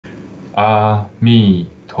阿弥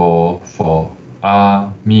陀佛，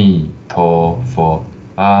阿弥陀佛，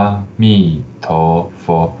阿弥陀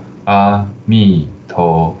佛，阿弥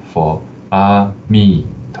陀佛，阿弥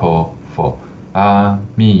陀佛，阿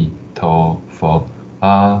弥陀佛，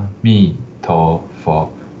阿弥陀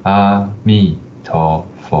佛，阿弥陀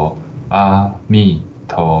佛，阿弥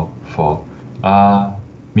陀佛，阿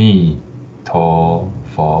弥陀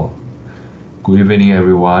佛。Good evening,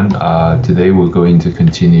 everyone. Today we're going to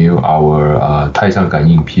continue our 太上感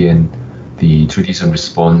應篇, the Treatise on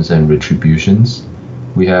Response and Retributions.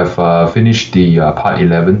 We have finished the part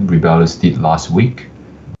 11, Rebellious Deed, last week.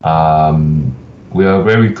 We are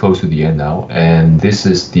very close to the end now, and this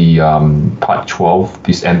is the part 12,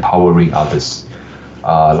 disempowering others.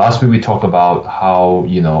 Last week we talked about how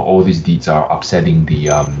all these deeds are upsetting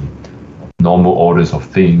the normal orders of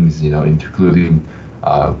things, including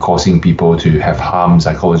causing people to have harm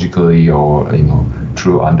psychologically or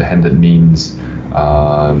through underhanded means,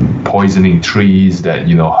 poisoning trees that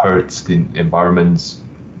hurts the environments,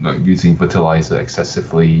 using fertilizer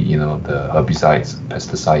excessively, the herbicides,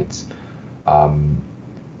 pesticides,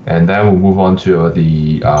 and then we'll move on to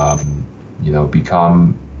the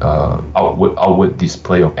become outward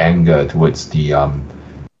display of anger towards the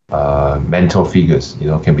mentor figures.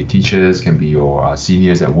 Can be teachers, can be your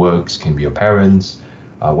seniors at works, can be your parents.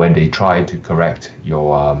 When they try to correct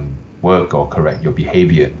your work or correct your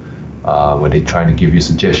behavior, when they try to give you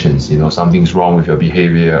suggestions, something's wrong with your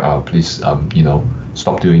behavior, please,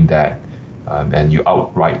 stop doing that, and you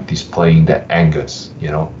outright displaying that angers,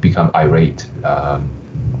 become irate,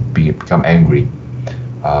 become angry.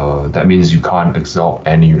 That means you can't absorb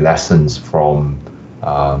any lessons from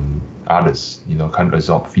others, can't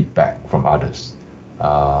absorb feedback from others.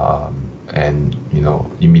 And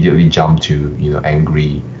immediately jump to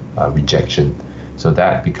angry rejection. So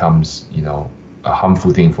that becomes a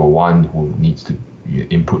harmful thing for one who needs to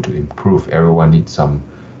input to improve. Everyone needs some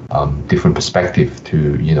different perspective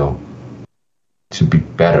to to be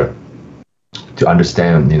better, to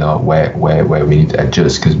understand where we need to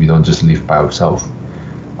adjust, because we don't just live by ourselves.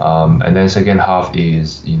 And then second half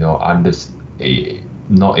is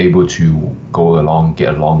not able to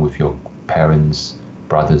get along with your parents,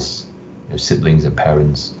 brothers, your siblings and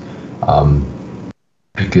parents,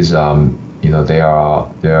 because they are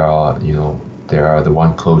the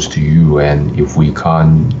one close to you, and if we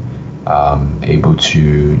can't able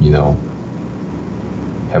to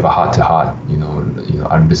have a heart-to-heart,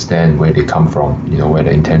 understand where they come from, where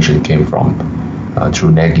the intention came from,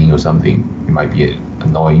 through nagging or something, it might be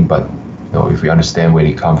annoying, but if we understand where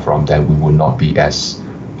they come from, then we will not be as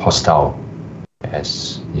hostile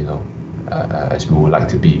as as we would like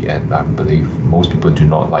to be. And I believe most people do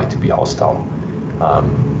not like to be hostile,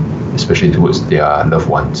 especially towards their loved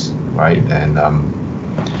ones, right? And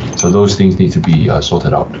so those things need to be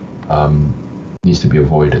sorted out, needs to be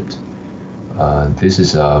avoided. This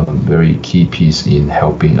is a very key piece in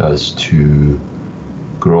helping us to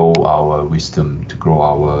grow our wisdom, to grow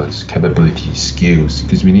our capabilities, skills,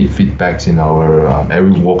 because we need feedbacks in our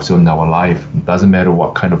every walk in our life. It doesn't matter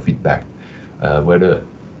what kind of feedback, whether,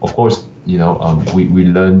 of course, we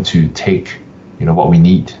learn to take what we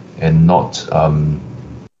need and not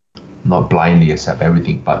blindly accept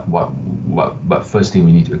everything, but first thing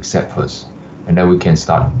we need to accept first, and then we can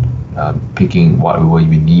start picking whatever we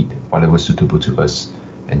need, whatever suitable to us,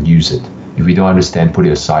 and use it. If we don't understand, put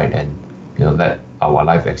it aside and let our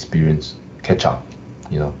life experience catch up.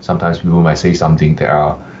 Sometimes people might say something that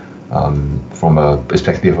are from a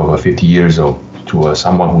perspective of a 50 years old to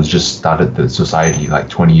someone who's just started the society like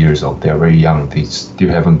 20 years old. They're very young. They still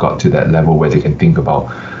haven't got to that level where they can think about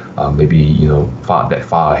maybe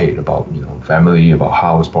far ahead about family, about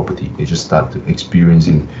house, property. They just start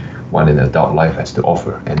experiencing what an adult life has to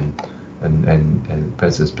offer, and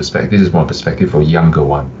as a perspective, this is more perspective for a younger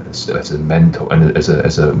one, as a mentor, and as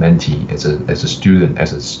a mentee, as a student,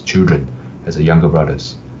 as a children, as a younger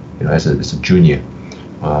brothers, as a junior.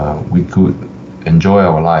 We could enjoy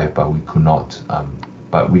our life, but we could not.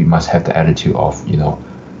 But we must have the attitude of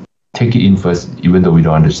take it in first, even though we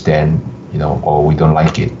don't understand, or we don't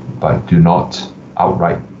like it. But do not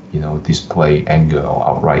outright, display anger or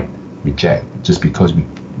outright reject just because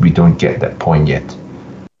we don't get that point yet,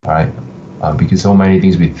 all right? Because so many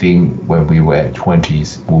things we think when we were at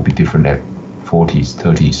 20s will be different at 40s,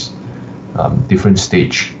 30s, different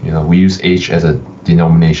stage. We use age as a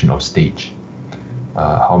denomination of stage.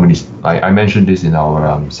 How many? I mentioned this in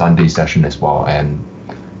our Sunday session as well, and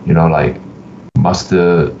like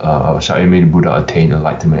Master Shakyamuni Buddha attained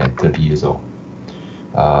enlightenment at 30 years old.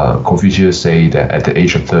 Confucius say that at the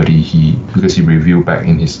age of 30, because he reviewed back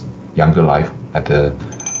in his younger life,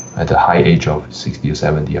 at at the high age of 60 or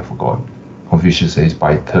 70, I forgot. Confucius says,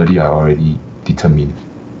 by 30, I already determined.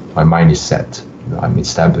 My mind is set. I'm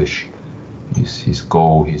established. His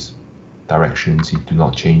goal, his directions, he do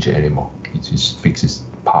not change it anymore. He just fixes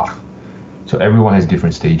path. So everyone has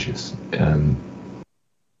different stages.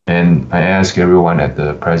 And I ask everyone at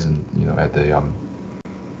the present, at the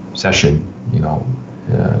session,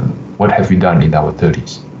 what have we done in our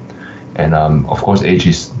 30s? And of course, age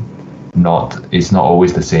is not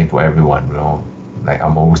always the same for everyone. Like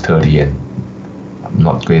I'm almost 30 and I'm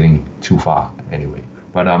not getting too far anyway.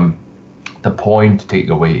 But the point to take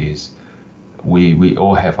away is we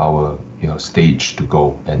all have our stage to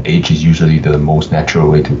go, and age is usually the most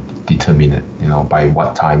natural way to determine it. By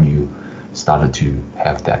what time you started to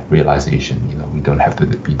have that realization. We don't have to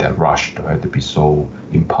be that rushed, don't have to be so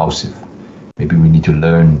impulsive. Maybe we need to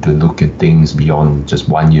learn to look at things beyond just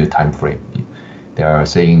 1 year time frame. They are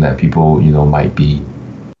saying that people might be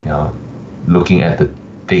looking at the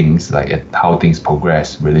things, like at how things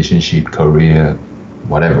progress, relationship, career,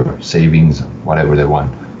 whatever, savings, whatever they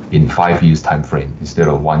want, in 5 years time frame instead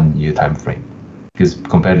of 1 year time frame. Because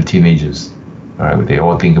compared to teenagers, right, they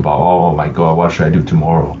all think about, oh my god, what should I do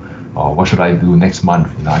tomorrow, or what should I do next month?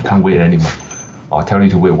 I can't wait anymore. Or telling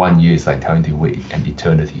you to wait 1 year is like telling you to wait an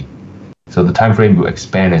eternity. So the time frame will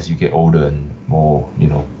expand as you get older and more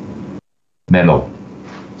mellow.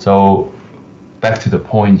 So back to the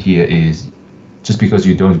point here is, just because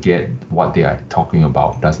you don't get what they are talking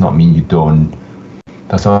about does not mean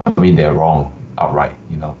they're wrong outright.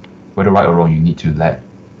 Whether right or wrong, you need to let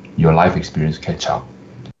your life experience catch up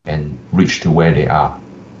and reach to where they are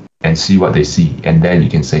and see what they see, and then you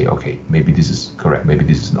can say, okay, maybe this is correct, maybe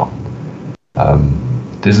this is not.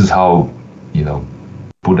 This is how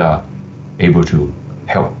Buddha able to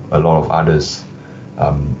help a lot of others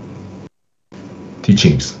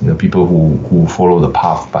teachings, people who follow the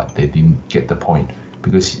path but they didn't get the point,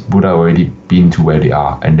 because Buddha already been to where they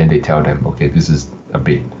are, and then they tell them, okay, this is a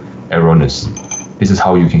bit erroneous, this is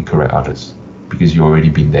how you can correct others, because you already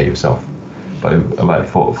been there yourself. But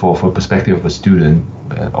for perspective of a student,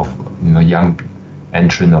 of young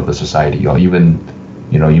entrant of the society, or even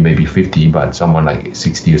you may be 50 but someone like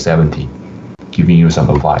 60 or 70 giving you some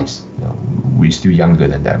advice, we're still younger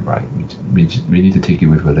than them, right? We need to take it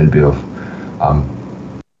with a little bit of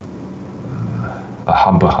a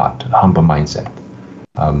humble heart, a humble mindset.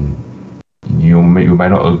 You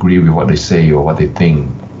might not agree with what they say or what they think.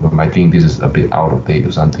 We might think this is a bit out of date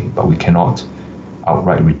or something, but we cannot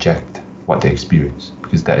outright reject what they experience,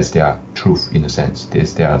 because that is their truth in a sense.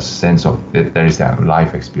 There's their sense of that is their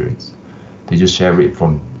life experience. They just share it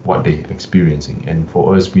from what they're experiencing, and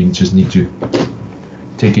for us, we just need to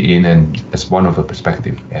take it in and as one of a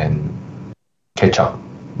perspective and catch up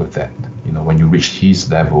with that. When you reach his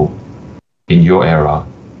level in your era,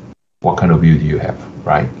 what kind of view do you have,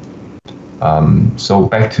 right? So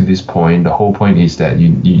back to this point, the whole point is that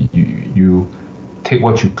you take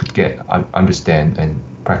what you could get, understand, and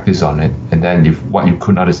practice on it, and then if what you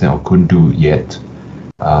couldn't understand or couldn't do yet,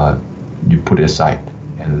 you put it aside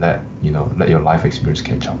and let your life experience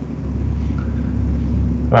catch up.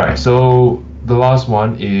 All right, so the last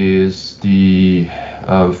one is the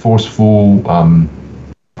forceful,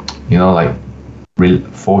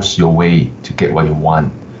 force your way to get what you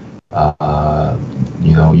want,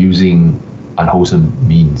 using unwholesome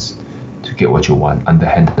means to get what you want,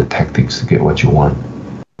 underhanded tactics to get what you want,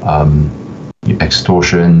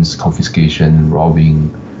 extortions, confiscation,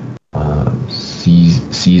 robbing,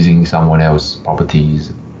 seizing someone else's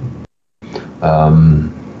properties,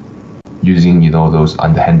 using those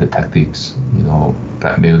underhanded tactics,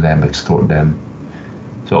 blackmail them, extort them.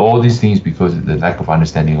 So all these things because of the lack of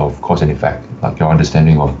understanding of cause and effect, like your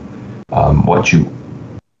understanding of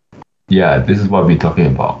this is what we're talking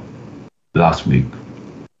about last week.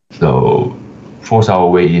 So force our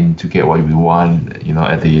way in to get what we want,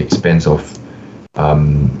 at the expense of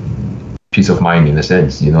peace of mind, in a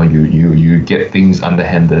sense. You get things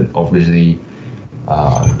underhanded, obviously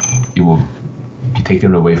it will be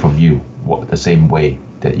taken away from you the same way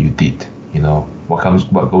that you did.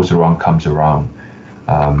 What goes around comes around,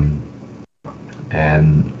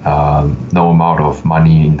 and no amount of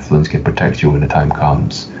money influence can protect you when the time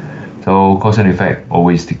comes. So cause and effect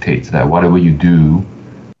always dictates that whatever you do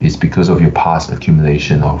is because of your past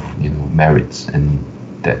accumulation of merits, and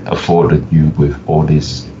that afforded you with all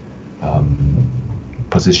this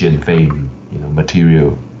position, fame,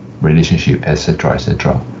 material, relationship, etc.,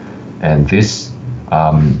 etc. And this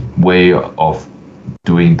way of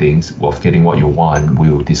doing things, of getting what you want,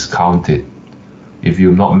 will discount it. If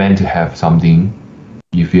you're not meant to have something,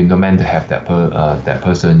 if you're not meant to have that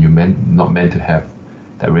person, you're not meant to have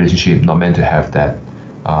that relationship not meant to have that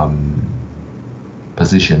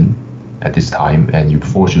position at this time, and you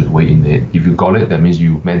force your way in it. If you got it, that means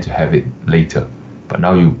you meant to have it later, but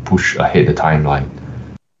now you push ahead the timeline.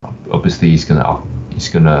 Obviously, it's gonna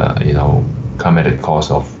come at the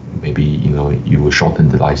cost of maybe you will shorten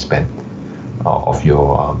the lifespan of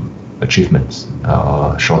your achievements,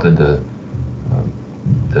 shorten the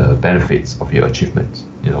benefits of your achievements,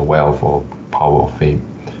 wealth or power or fame.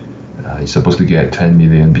 You're supposed to get 10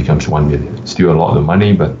 million, becomes 1 million. Still a lot of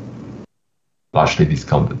money, but largely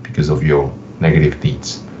discounted because of your negative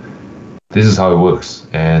deeds. This is how it works.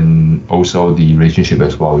 And also the relationship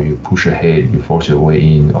as well. You push ahead, you force your way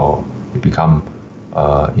in, or you become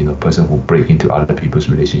a person who break into other people's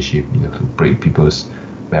relationship, to break people's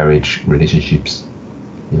marriage relationships.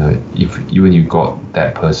 If even you got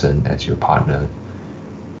that person as your partner,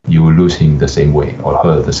 you will lose him the same way or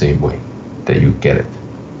her the same way that you get it,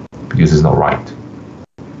 because it's not right.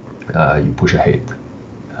 You push ahead,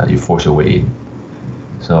 you force your way in.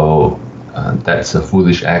 So that's a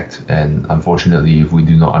foolish act, and unfortunately, if we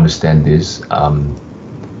do not understand this,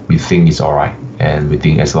 we think it's all right, and we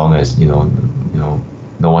think as long as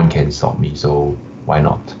no one can stop me, so why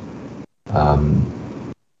not?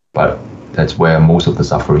 But that's where most of the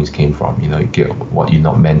sufferings came from. You get what you're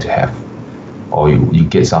not meant to have, or you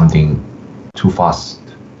get something too fast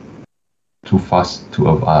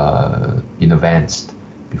in advance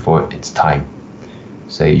before it's time.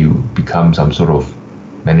 Say you become some sort of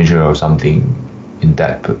manager or something, in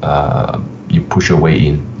that you push your way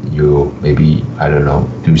in, you maybe, I don't know,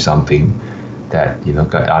 do something that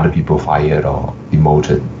got other people fired or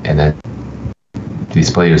demoted, and then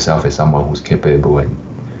display yourself as someone who's capable and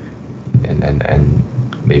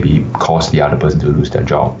maybe cause the other person to lose their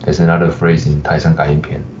job. There's another phrase in 太上感應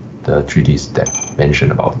篇, the treatise, that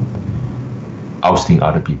mentioned about ousting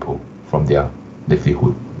other people from their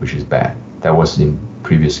livelihood, which is bad. That was in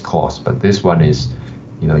previous clause, but this one is,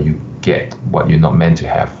 you get what you're not meant to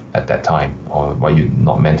have at that time, or what you're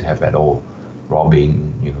not meant to have at all,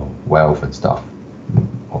 robbing, wealth and stuff,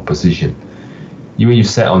 or position. Even you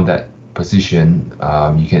set on that position,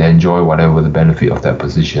 you can enjoy whatever the benefit of that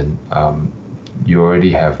position. You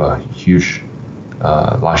already have a huge,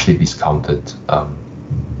 largely discounted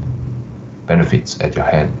benefits at your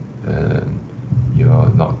hand.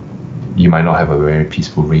 You might not have a very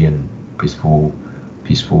peaceful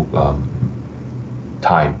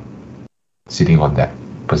time sitting on that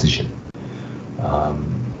position,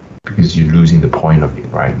 because you're losing the point of it,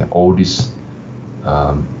 right? That all these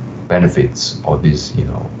benefits, or these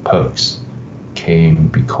perks, came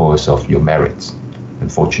because of your merits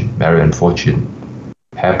and fortune. Merit and fortune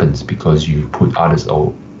happens because you put others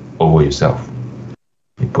over yourself.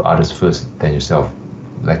 You put others first, then yourself.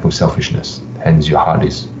 Lack of selfishness. Hence, your heart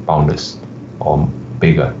is boundless or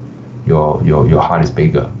bigger. Your heart is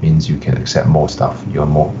bigger, means you can accept more stuff. You're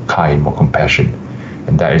more kind, more compassionate,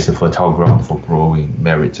 and that is a fertile ground for growing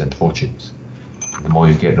merits and fortunes. The more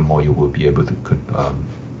you get, the more you will be able to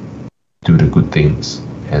do the good things,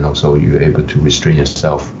 and also you're able to restrain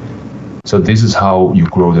yourself. So this is how you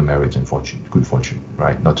grow the merits and fortune, good fortune,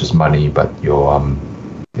 right? Not just money, but your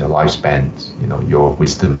lifespan, your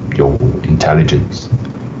wisdom, your intelligence,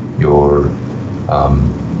 your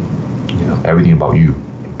everything about you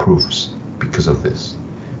improves because of this.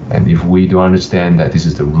 And if we don't understand that this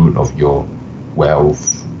is the root of your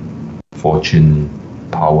wealth, fortune,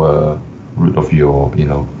 power, root of your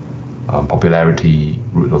popularity,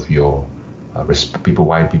 root of your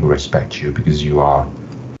why people respect you, because you are,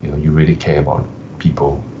 you really care about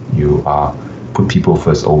people. You are put people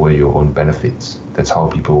first over your own benefits. That's how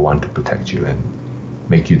people want to protect you and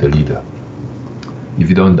make you the leader. If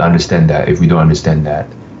we don't understand that,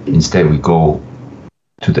 instead we go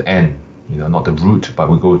to the end, not the root, but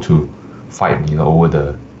we go to fight, over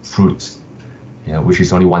the fruits, which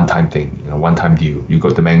is only one-time thing, one-time deal. You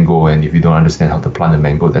got the mango, and if you don't understand how to plant a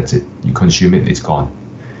mango, that's it. You consume it, it's gone.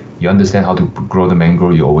 You understand how to grow the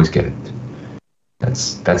mango, you always get it.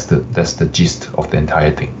 That's the gist of the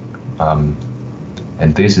entire thing.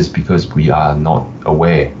 And this is because we are not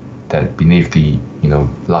aware that beneath the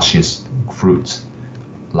luscious fruits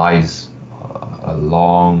lies a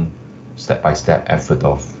long step-by-step effort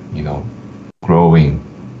of growing,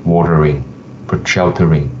 watering,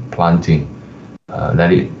 sheltering, planting.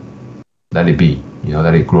 Let it be,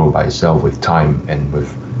 let it grow by itself with time and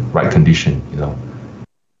with right condition.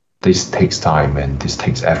 This takes time and this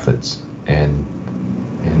takes efforts, and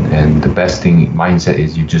the best thing mindset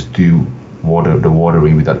is you just do the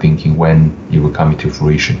watering without thinking when it will come into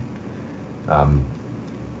fruition.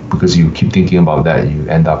 Because you keep thinking about that, you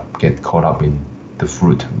end up get caught up in the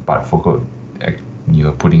fruit, but forgot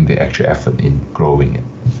putting the extra effort in growing it.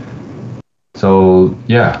 So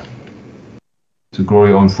yeah, to grow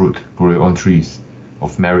your own fruit, grow your own trees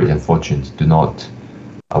of merit and fortunes. Do not,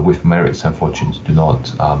 with merits and fortunes, do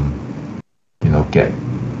not, get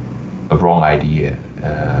a wrong idea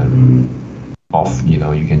of, you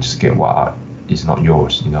can just get what is not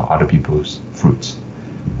yours, other people's fruits,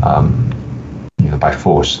 by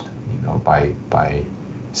force, by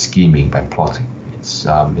scheming, by plotting. It's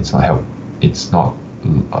not help. It's not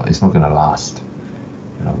gonna last.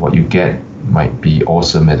 What you get might be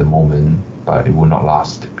awesome at the moment, but it will not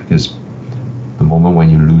last, because the moment when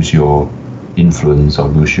you lose your influence or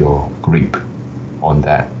lose your grip on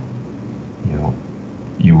that,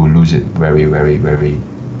 you will lose it very, very, very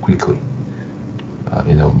quickly,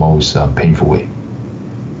 in the most painful way.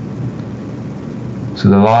 So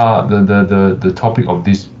the topic of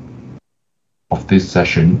this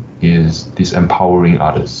session is disempowering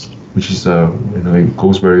others, which is it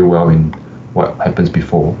goes very well in what happens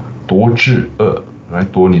before. 夺智恶, right?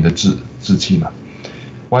 夺你的志气嘛.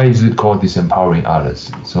 Why is it called disempowering others?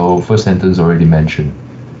 So first sentence already mentioned.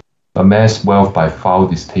 Amass wealth by foul,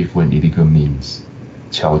 distasteful, and illegal means.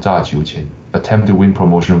 巧诈求迁. Attempt to win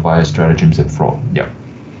promotion via stratagems and fraud. Yeah.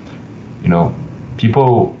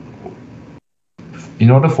 People, in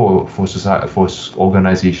order for society, for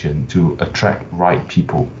organization to attract right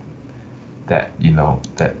people that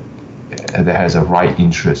has a right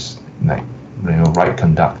interest, like right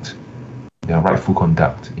conduct, rightful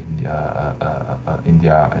conduct in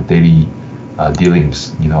their daily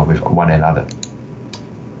dealings, with one another.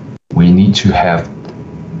 We need to have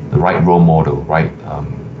the right role model, right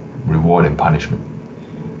reward and punishment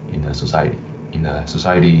in a society, in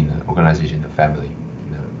an organization, in a family,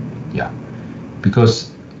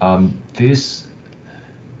 because this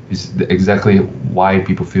is exactly why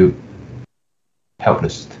people feel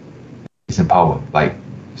helpless, disempowered, like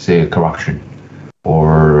say corruption,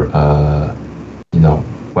 or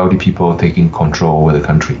wealthy people taking control over the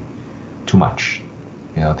country too much.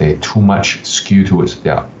 They're too much skewed towards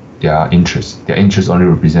their interests. Their interest only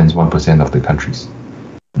represents 1% of the countries,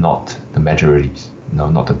 not the majorities,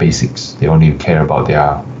 not the basics. They only care about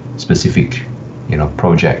their specific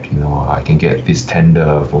project. I can get this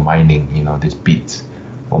tender for mining, this bit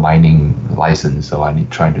for mining license, so I need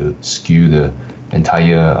trying to skew the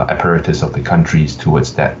entire apparatus of the countries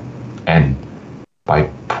towards that end by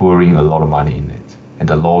pouring a lot of money in it, and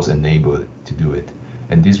the laws enable it to do it,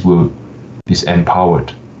 and this will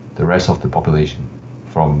disempower the rest of the population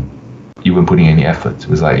from even putting any effort.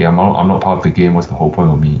 It's like, I'm not part of the game. What's the whole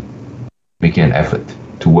point of me making an effort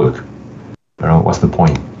to work? What's the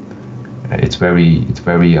point? It's very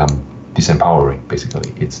disempowering.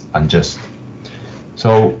 Basically, it's unjust.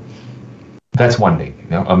 So that's one thing.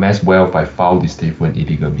 Amass wealth by foul, distasteful, and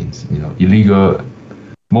illegal means. Illegal.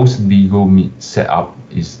 Most legal set up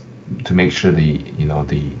is to make sure the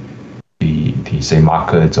say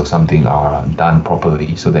markets or something are done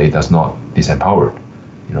properly, so that it does not disempower.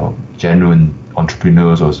 Genuine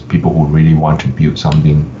entrepreneurs or people who really want to build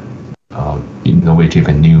something innovative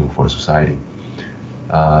and new for society.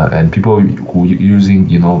 And people who using,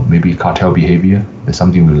 maybe cartel behavior. That's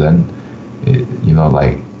something we learn,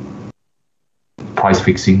 like price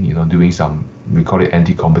fixing, doing some, we call it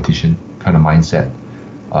anti-competition kind of mindset,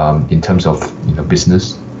 in terms of,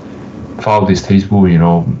 business. Foul, distasteful,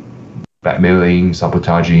 blackmailing,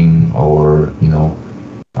 sabotaging, or,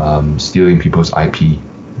 stealing people's IP,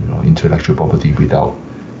 intellectual property without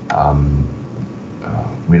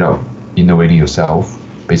innovating yourself.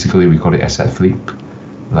 Basically, we call it asset flip.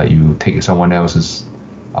 Like you take someone else's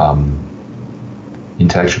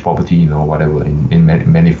intellectual property, whatever, in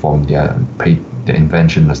many forms, their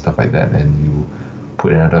invention and stuff like that, and you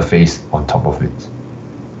put another face on top of it.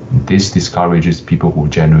 This discourages people who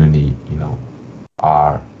genuinely,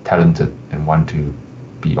 are talented and want to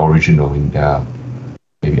be original in their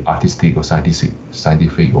maybe artistic or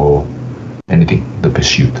scientific or anything, the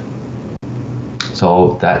pursuit.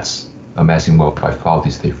 So that's amassing wealth by foul,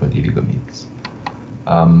 distasteful, and illegal means.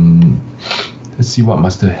 Let's see what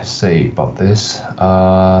Master has to say about this.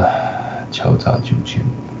 敲诈求迁.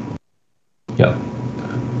 Yeah.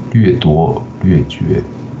 掠夺掠绝.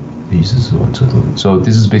 So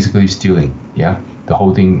this is basically stealing. Yeah. The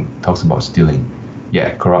whole thing talks about stealing.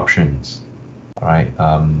 Yeah. Corruptions. All right.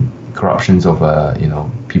 Corruptions of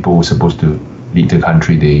people who are supposed to lead the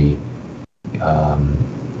country. They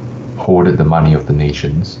hoarded the money of the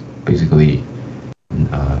nations. Basically,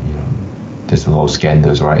 there's a lot of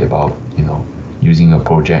scandals, right, about using a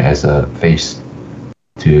project as a face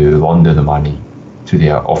to launder the money to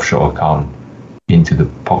their offshore account into the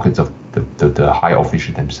pockets of the high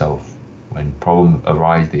official themselves. When problem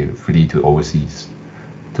arise, they flee to overseas,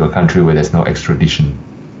 to a country where there's no extradition.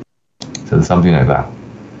 So it's something like that.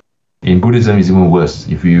 In Buddhism, it's even worse.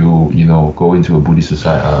 If you go into a Buddhist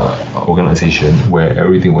society, organization where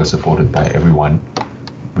everything was supported by everyone,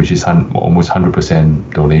 which is almost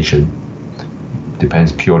 100% donation,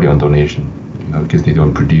 depends purely on donation, because they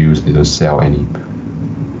don't produce, they don't sell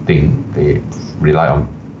anything, they rely on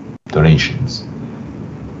donations.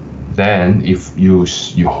 Then if you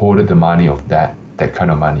hoard the money of that kind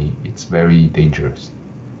of money, it's very dangerous,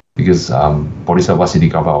 because Bodhisattva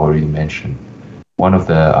Siddhikapa already mentioned, one of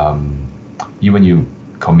the even you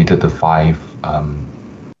committed the 5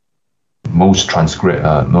 most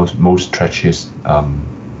treacherous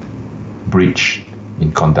breach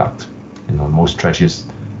in conduct, most treacherous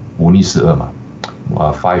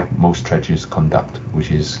 5 most treacherous conduct,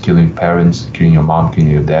 which is killing parents, killing your mom,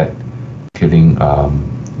 killing your dad, killing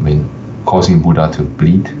causing Buddha to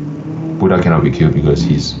bleed. Buddha cannot be killed because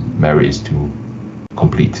his merit is too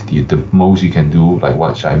complete. The most you can do, like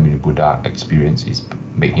what Shakyamuni Buddha experienced, is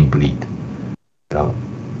make him bleed.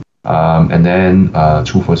 And then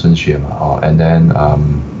出佛身血嘛, and then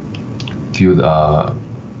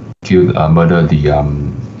murder the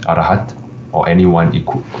Arhat or anyone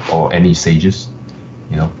equal or any sages,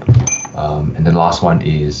 and the last one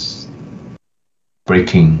is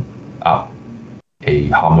breaking up a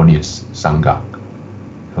harmonious sangha.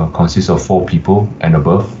 Consists of 4 people and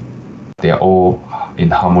above. They are all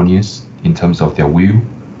inharmonious in terms of their will.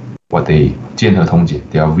 What they 见合同解,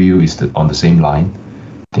 their will is on the same line.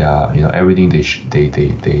 They are, everything they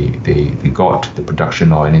got, the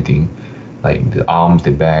production or anything, like the arms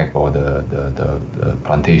they bag or the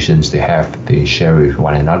plantations they have, they share with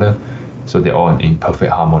one another. So they're all in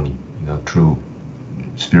perfect harmony, through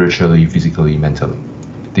spiritually, physically, mentally.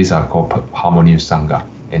 These are called harmonious sangha.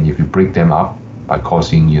 And if you break them up by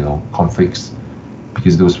causing, conflicts,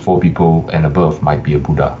 because those 4 people and above might be a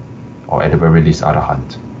Buddha, or at the very least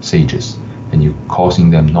Arahant, sages, and you're causing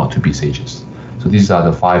them not to be sages. So these are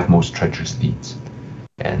the 5 most treacherous deeds.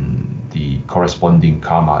 And the corresponding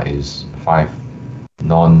karma is 5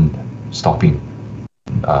 non-stopping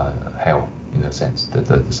hell, in a sense.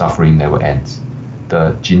 The suffering never ends.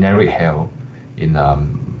 The generic hell in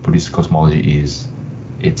Buddhist cosmology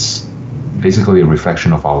it's basically a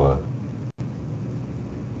reflection of our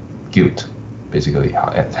guilt, basically,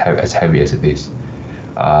 as heavy as it is.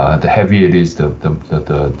 The heavier it is, the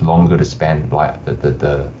longer the span,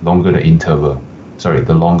 the longer the interval,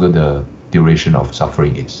 the longer the duration of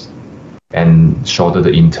suffering is, and shorter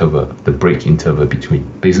the interval, the break interval between.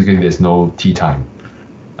 Basically, there's no tea time,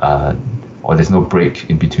 or there's no break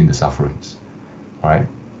in between the sufferings, right?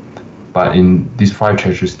 But in these 5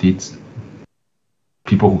 treacherous deeds,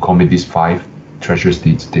 people who commit these 5 treacherous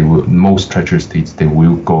deeds, most treacherous deeds, they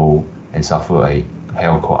will go and suffer a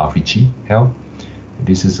hell called Avicii hell.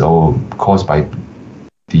 This is all caused by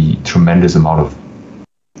the tremendous amount of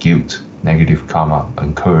guilt, negative karma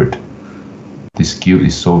incurred. This guilt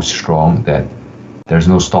is so strong that there's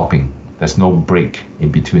no stopping, there's no break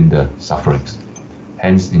in between the sufferings.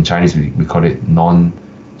 Hence, in Chinese, we call it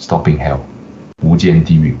non-stopping hell. 无间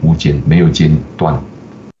地狱, 无间, 没有间断,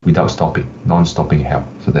 without stopping, non-stopping hell.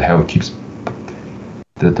 So the hell keeps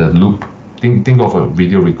the loop. Think of a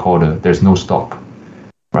video recorder. There's no stop,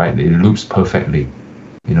 right? It loops perfectly.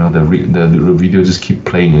 The video just keep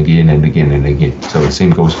playing again and again and again. So the same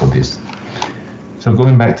goes for this. So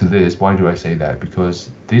going back to this, why do I say that? Because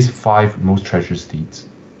these 5 most treacherous deeds,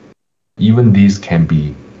 even these can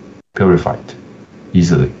be purified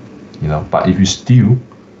easily, But if you steal,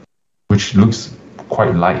 which looks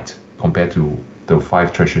quite light compared to the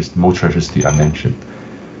 5 most treacherous deeds I mentioned,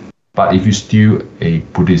 but if you steal a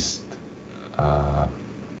Buddhist,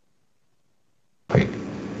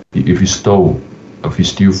 if you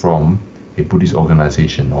steal from a Buddhist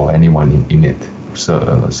organization or anyone in it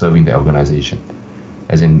serving the organization,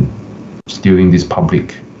 as in stealing this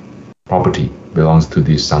public property belongs to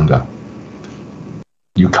this sangha,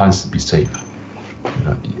 you can't be safe.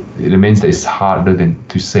 It means that it's harder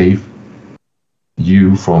to save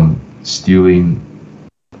you from stealing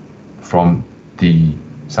from the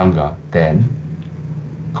sangha than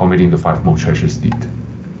committing the 5 most treacherous deeds.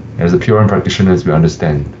 As a pure practitioners, we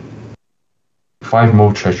understand 5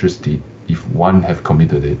 most treacherous deeds, if one have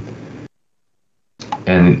committed it,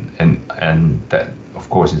 and that of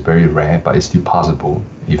course is very rare, but it's still possible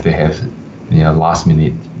if they have, last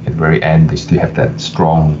minute at the very end, they still have that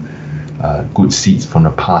strong, good seeds from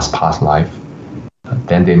the past life,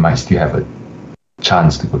 then they might still have a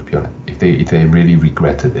chance to go to Pure Land if they really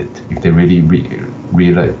regretted it, if they really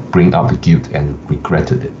really bring out the guilt and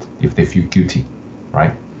regretted it, if they feel guilty,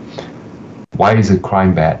 right? why is a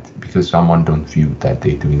crime bad? Because someone don't feel that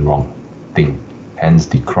they're doing wrong thing. Hence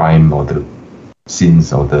the crime or the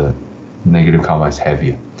sins or the negative karma is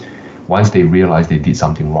heavier. Once they realize they did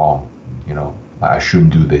something wrong, like I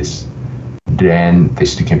shouldn't do this, then they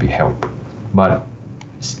still can be helped. But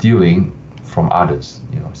stealing from others,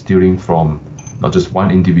 stealing from not just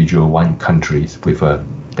one individual, one country with a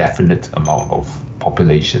definite amount of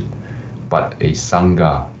population, but a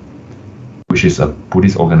Sangha, which is a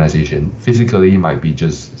Buddhist organization. Physically, it might be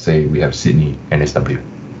just, say, we have Sydney NSW.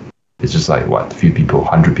 It's just like, a few people,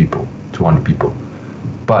 100 people, 200 people.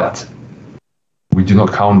 But we do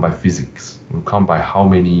not count by physics. We count by how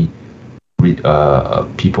many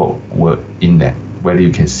people were in there, whether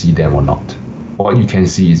you can see them or not. What you can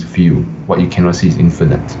see is few. What you cannot see is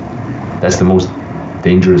infinite. That's the most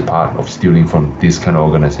dangerous part of stealing from this kind of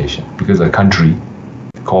organization. Because a country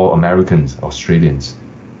called Americans, Australians,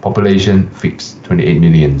 population fixed 28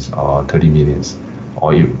 millions or 30 millions.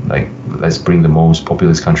 Or let's bring the most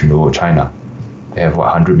populous country in the world, China. They have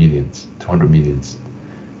 100 millions, 200 millions,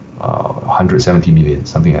 170 million,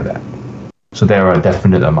 something like that. So there are a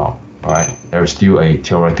definite amount, all right? There is still a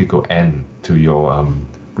theoretical end to your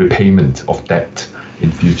repayment of debt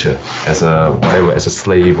in future as a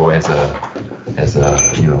slave or as a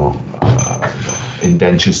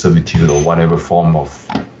indentured servitude or whatever form of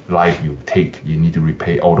life you take, you need to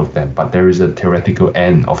repay all of them. But there is a theoretical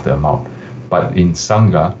end of the amount. But in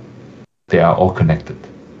Sangha, they are all connected.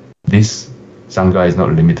 This Sangha is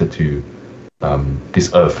not limited to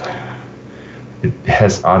this earth. It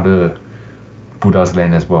has other Buddha's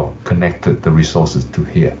land as well, connected the resources to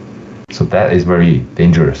here. So that is very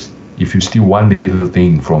dangerous. If you steal one little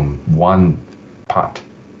thing from one part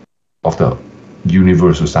of the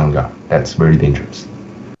universal Sangha, that's very dangerous.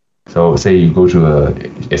 So say you go to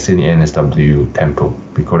a Sydney NSW temple,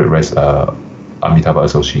 we call it Amitabha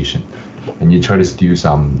Association, and you try to steal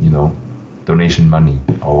some, donation money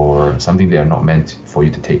or something they are not meant for you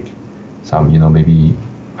to take. Some, maybe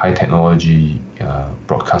high technology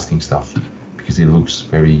broadcasting stuff because it looks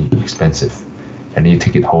very expensive, and then you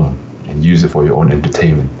take it home and use it for your own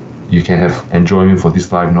entertainment. You can have enjoyment for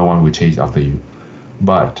this life, no one will chase after you.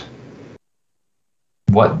 But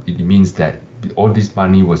what it means that all this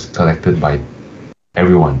money was collected by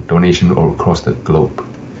everyone, donation all across the globe.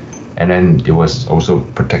 And then it was also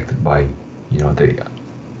protected by,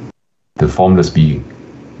 the formless being.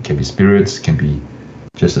 It can be spirits, can be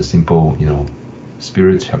just a simple,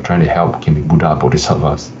 spirits trying to help, can be Buddha,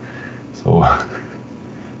 Bodhisattvas. So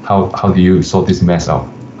how do you sort this mess out?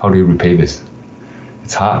 How do you repay this?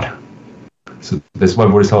 It's hard. So that's why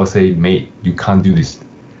Bodhisattvas say, mate, you can't do this.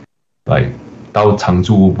 Like, 刀常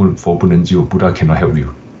住佛不能救, Buddha cannot help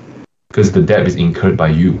you. Because the debt is incurred by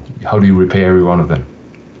you. How do you repay every one of them?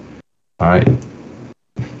 Alright.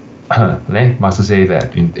 Then Master say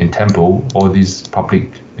that in temple, all these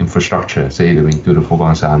public infrastructure, say the Wing to the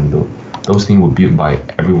Fogangshan, those things were built by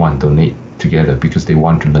everyone, donate together because they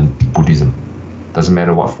want to learn Buddhism. Doesn't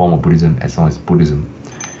matter what form of Buddhism, as long as Buddhism.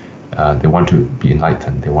 They want to be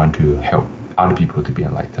enlightened. They want to help other people to be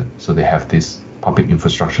enlightened. So they have this public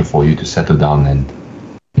infrastructure for you to settle down and,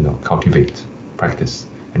 cultivate, practice.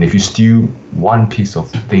 And if you steal one piece of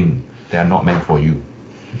thing, they are not meant for you.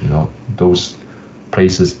 Those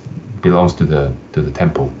places belongs to the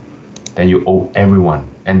temple. Then you owe everyone,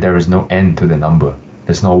 and there is no end to the number.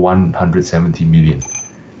 There's no 170 million.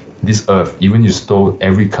 This earth, even you stole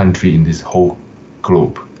every country in this whole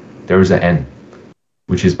globe, there is an end,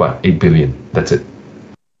 which is what, 8 billion. That's it.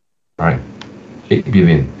 All right, 8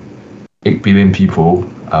 billion. 8 billion people,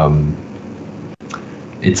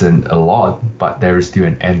 it's a lot, but there is still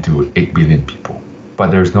an end to 8 billion people.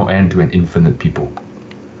 But there is no end to an infinite people.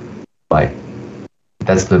 Like,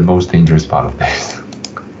 that's the most dangerous part of this.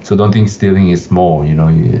 So don't think stealing is small,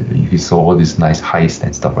 you saw all this nice heist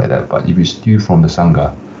and stuff like that. But if you steal from the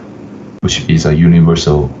Sangha, which is a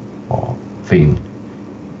universal thing,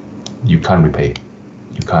 you can't repay.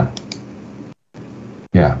 You can't.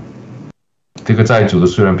 Yeah. 这个债主的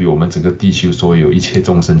虽然比我们整个地球所有一切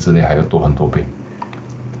众生之类还要多很多倍。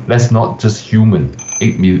That's not just human,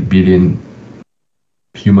 8 billion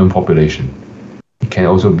human population. It can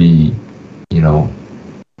also be,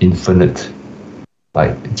 infinite,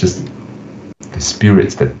 like just the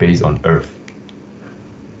spirits that base on earth.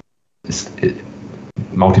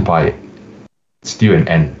 Multiply it, still an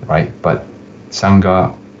end, right? But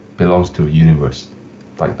Sangha belongs to universe,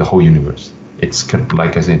 like the whole universe. It's,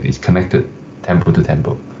 like I said, it's connected temple to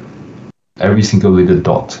temple. Every single little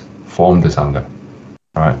dot form the Sangha.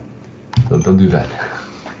 Alright? So don't do that.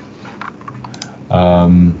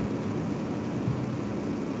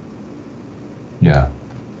 Yeah.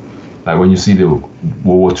 like when you see the World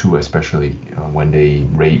War II, especially when they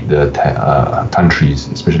raid the countries,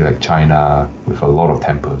 especially like China with a lot of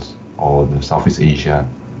temples, or the Southeast Asia,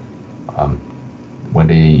 when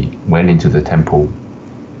they went into the temple,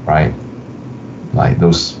 right? Like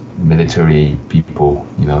those military people,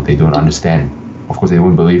 they don't understand. Of course, they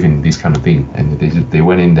won't believe in this kind of thing, and they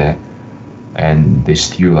went in there, and they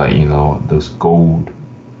steal like those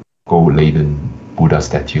gold-laden Buddha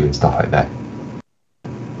statue and stuff like that.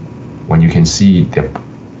 When you can see their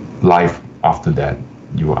life after that,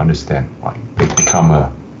 you will understand. Like they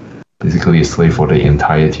become basically a slave for the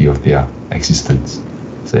entirety of their existence.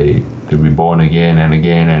 Say they're reborn again and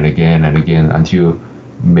again and again and again until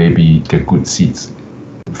maybe their good seeds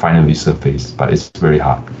finally surface. But it's very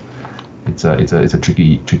hard. It's a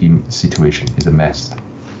tricky situation. It's a mess.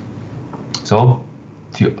 So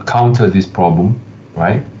to counter this problem,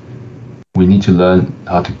 right? We need to learn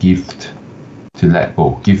how to gift. To let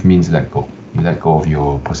go. Give means let go. You let go of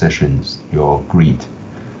your possessions, your greed.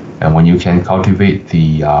 And when you can cultivate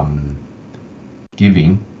the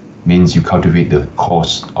giving, means you cultivate the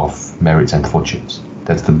cause of merits and fortunes.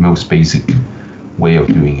 That's the most basic way of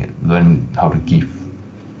doing it. Learn how to give.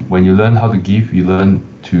 When you learn how to give, you learn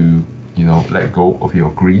to let go of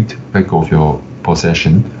your greed, let go of your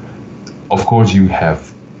possession. Of course, you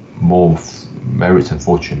have more merits and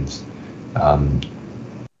fortunes.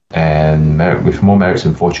 And with more merits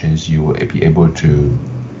and fortunes, you will be able to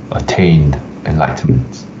attain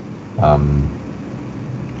enlightenment.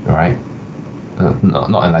 Right?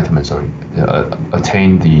 Not enlightenment, sorry.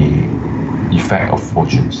 Attain the effect of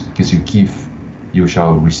fortunes. Because you give, you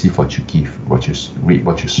shall receive what you give, reap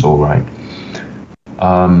what you sow, right?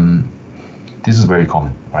 This is very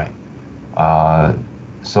common, right?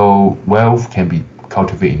 So wealth can be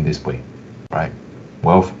cultivated in this way, right?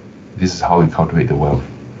 Wealth, this is how you cultivate the wealth.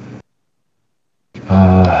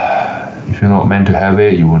 If you're not meant to have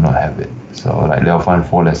it, you will not have it. So like Liao Fan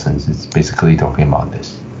 4 lessons, it's basically talking about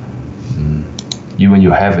this. Even when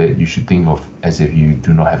you have it, you should think of as if you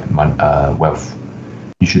do not have wealth.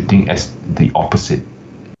 You should think as the opposite.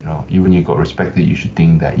 Even when you got respected, you should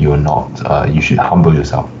think that you are not. You should humble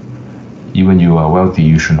yourself. Even when you are wealthy,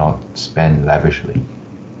 you should not spend lavishly.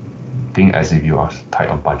 Think as if you are tight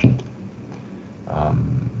on budget.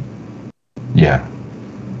 Yeah.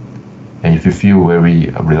 And if you feel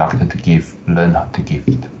very reluctant to give, learn how to give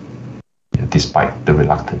it, despite the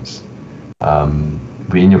reluctance.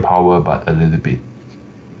 Be in your power, but a little bit.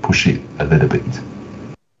 Push it a little bit.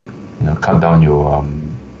 Cut down your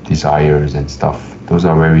desires and stuff. Those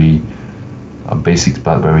are very basic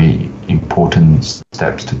but very important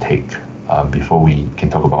steps to take before we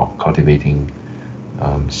can talk about cultivating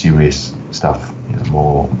serious stuff,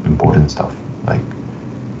 more important stuff. Like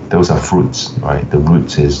those are fruits, right? The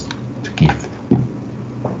roots is to give.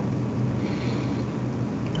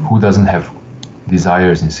 Who doesn't have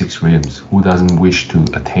desires in 6 realms? Who doesn't wish to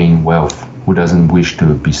attain wealth? Who doesn't wish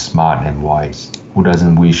to be smart and wise? Who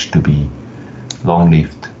doesn't wish to be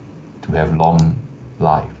long-lived, to have long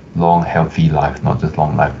life, long healthy life, not just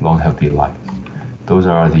long life, long healthy life? Those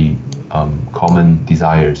are the common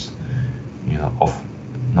desires, of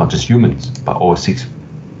not just humans, but all 6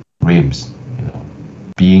 realms,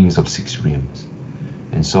 beings of 6 realms.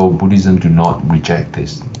 And so Buddhism do not reject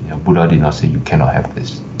this. Buddha did not say you cannot have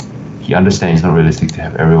this. He understands it's not realistic to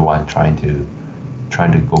have everyone trying to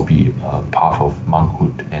go be a path of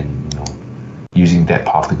monkhood and using that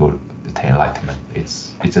path to go to enlightenment.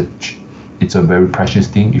 It's a very precious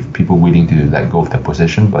thing if people are willing to let go of their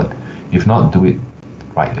possession, but if not, do it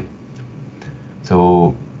rightly.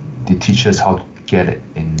 So they teach us how to get it,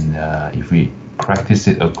 and if we practice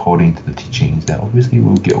it according to the teachings, then obviously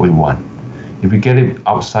we'll get what we want. If we get it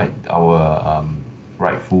outside our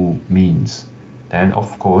rightful means, then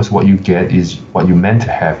of course what you get is what you meant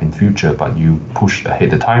to have in future, but you pushed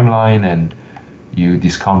ahead the timeline and you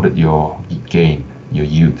discounted your gain, your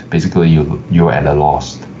yield. Basically, you're at a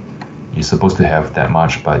loss. You're supposed to have that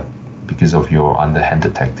much, but because of your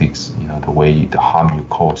underhanded tactics, the harm you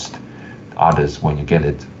caused others when you get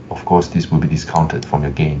it, of course this will be discounted from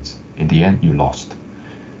your gains. In the end, you lost.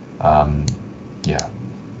 Yeah.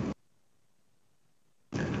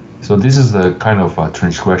 So this is the kind of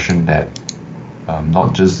transgression that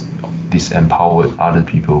not just disempowered other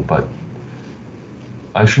people, but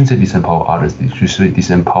I shouldn't say disempower others. It should say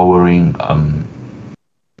disempowering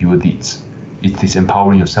your deeds. It's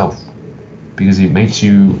disempowering yourself because it makes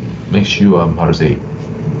you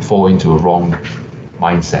fall into a wrong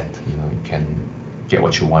mindset. You can get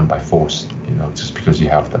what you want by force. Just because you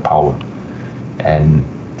have the power, and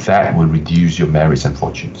that will reduce your merits and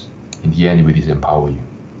fortunes. In the end, it will disempower you,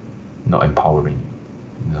 not empowering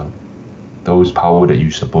you. those power that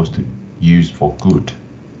you're supposed to use for good,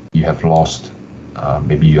 you have lost.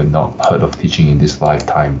 Maybe you're not heard of teaching in this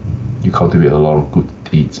lifetime. You cultivate a lot of good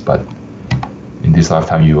deeds, but in this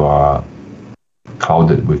lifetime you are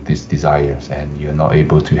clouded with these desires, and you're not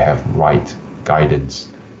able to have right guidance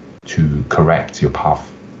to correct your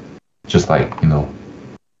path. Just like,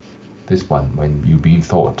 this one, when you're being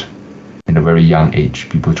taught in a very young age,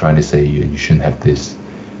 people trying to say you shouldn't have this,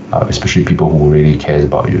 especially people who really cares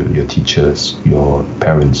about you, your teachers, your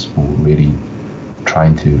parents, who really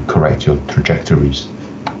trying to correct your trajectories.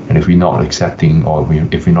 And if we're not accepting, or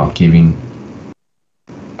if we're not giving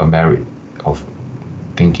a merit of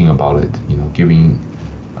thinking about it, giving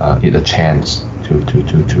it a chance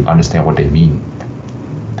to understand what they mean,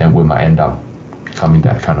 then we might end up becoming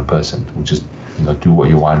that kind of person who just do what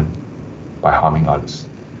you want by harming others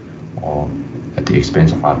or at the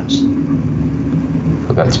expense of others.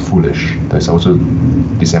 So that's foolish. That's also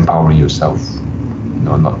disempowering yourself.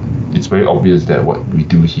 It's very obvious that what we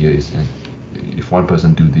do here is, if one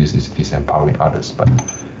person do this, is disempowering others, but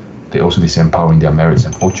they're also disempowering their merits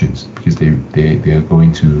and fortunes, because they are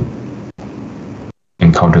going to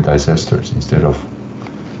encounter disasters instead of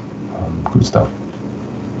good stuff.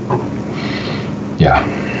 Yeah.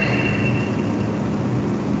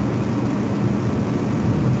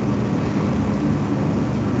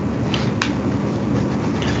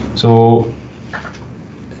 So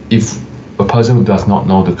if a person who does not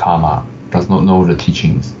know the karma, does not know the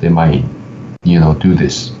teachings, they might, do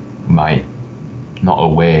this, might not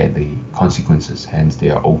aware the consequences, hence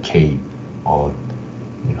they are okay, or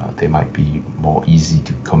they might be more easy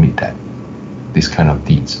to commit this kind of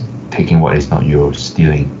deeds, taking what is not yours,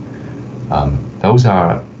 stealing. Those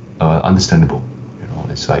are understandable.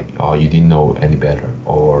 It's like, oh, you didn't know any better,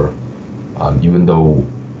 or even though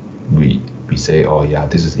we say, oh yeah,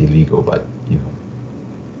 this is illegal, but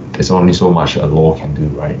there's only so much a law can do,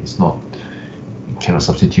 right? It's not, you cannot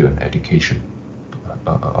substitute an education,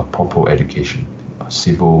 a proper education, a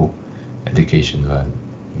civil education,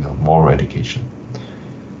 moral education.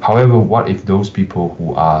 However, what if those people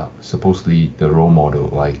who are supposedly the role model,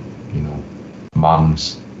 like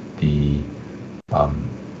monks, the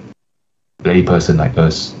lay person like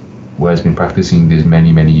us, who has been practicing this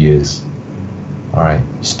many years, all right,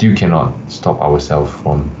 still cannot stop ourselves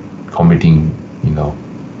from committing,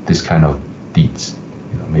 this kind of deeds.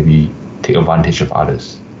 Maybe take advantage of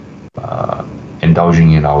others,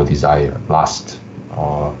 indulging in our desire, lust,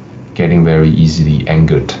 or getting very easily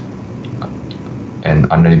angered and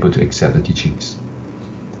unable to accept the teachings,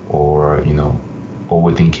 or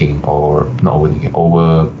overthinking, or not overthinking,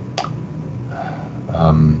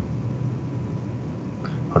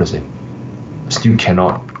 how to say, still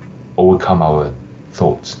cannot overcome our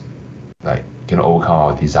thoughts, like cannot overcome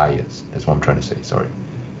our desires. That's what I'm trying to say. Sorry.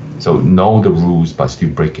 So know the rules but still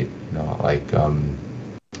break it. Like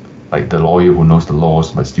the lawyer who knows the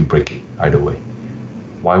laws but still break it. Either way,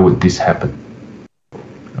 why would this happen?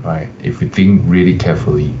 Right? If we think really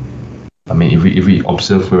carefully, if we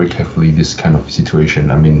observe very carefully this kind of situation,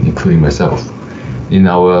 including myself, in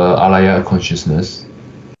our alaya consciousness,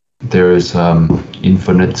 there is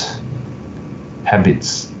infinite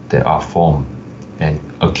habits that are formed and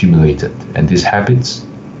accumulated, and these habits,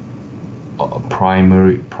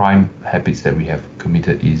 prime habits that we have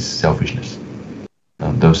committed, is selfishness.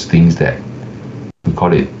 Those things that we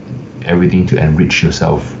call it everything to enrich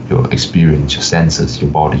yourself, your experience, your senses,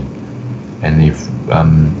 your body. And if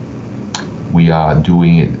we are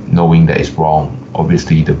doing it knowing that it's wrong,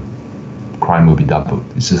 obviously the crime will be doubled.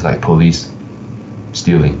 It's just like police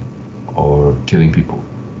stealing or killing people.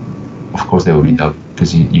 Of course they will be doubled,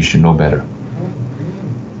 because you should know better.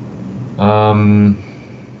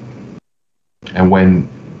 And when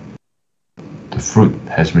the fruit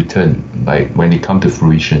has returned, like when it comes to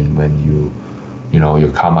fruition, when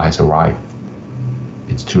your karma has arrived,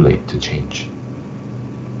 it's too late to change.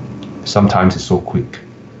 Sometimes it's so quick,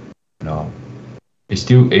 it's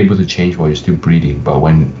still able to change while you're still breathing, but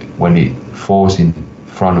when it falls in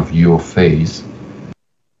front of your face,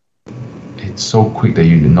 it's so quick that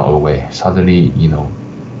you're not aware. Suddenly,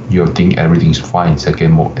 you think everything's fine.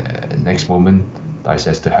 Next moment,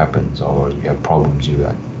 disaster happens, or you have problems, you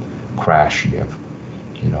crash, you have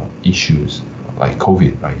issues like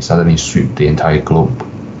COVID, right? Suddenly sweep the entire globe.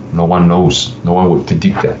 No one knows. No one would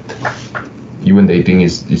predict that. Even they think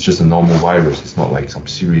it's just a normal virus. It's not like some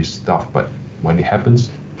serious stuff. But when it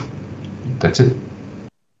happens, that's it.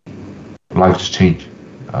 Lives change.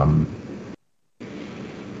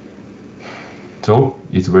 So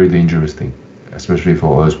it's a very dangerous thing, especially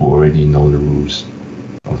for us who already know the rules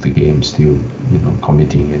of the game, still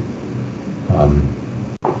committing it.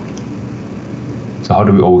 So how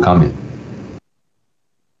do we overcome it?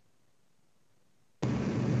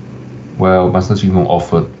 Well, Master Xing Feng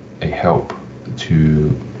offered a help to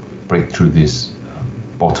break through this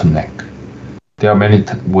bottleneck. There are many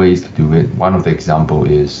ways to do it. One of the example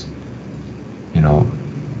is,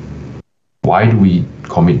 why do we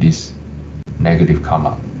commit this negative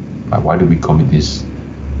karma? Why do we commit this,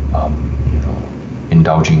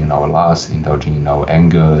 indulging in our lust, indulging in our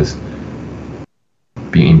angers,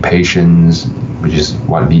 being impatient, which is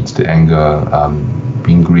what leads to anger,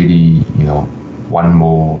 being greedy, want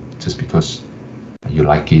more just because you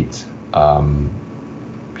like it,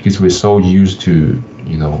 because we're so used to,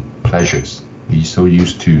 pleasures. We're so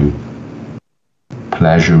used to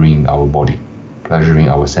pleasuring our body, pleasuring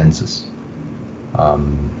our senses.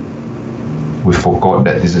 We forgot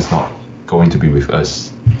that this is not going to be with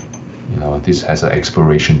us. This has an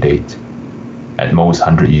expiration date, at most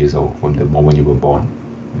 100 years old from the moment you were born.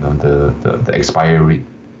 The expiry,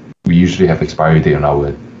 we usually have expiry date on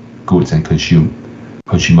our goods and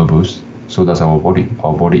consumables. So does our body.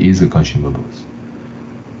 Our body is a consumables.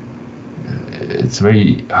 It's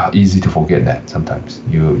very easy to forget that sometimes.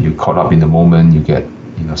 You're caught up in the moment, you get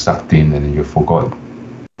sucked in, and then you forgot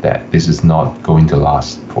that this is not going to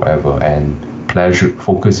last forever. And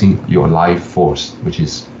focusing your life force, which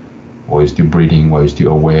is while you're still breathing, while you're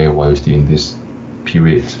still aware, while you're still in this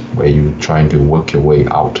period where you're trying to work your way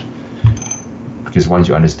out. Because once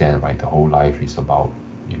you understand, right, the whole life is about,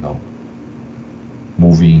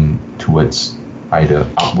 moving towards either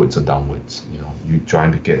upwards or downwards. You're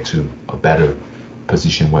trying to get to a better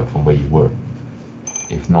position from where you were.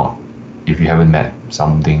 If not, if you haven't met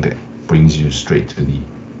something that brings you straight to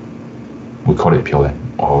we call it Pure Land,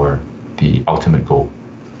 or the ultimate goal,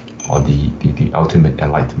 or the ultimate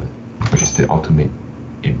enlightenment, which is the ultimate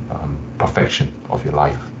perfection of your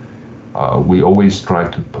life. We always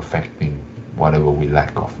strive to perfecting whatever we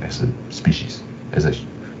lack of as a species, as a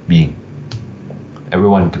being.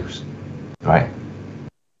 Everyone does, right?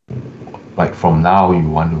 Like from now, you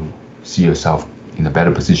want to see yourself in a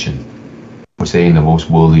better position. We say in the most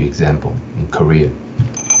worldly example, in career,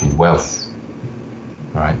 in wealth,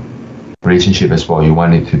 right? Relationship as well, you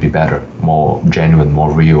want it to be better, more genuine,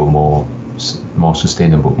 more real, more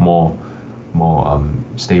sustainable, more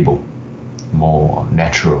stable, more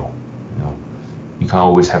natural. You can't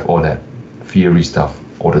always have all that fiery stuff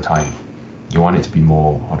all the time. You want it to be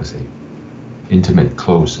more, intimate,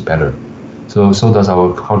 close, better. So does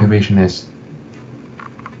our cultivation as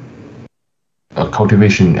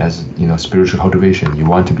spiritual cultivation. You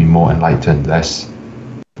want to be more enlightened, less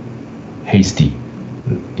hasty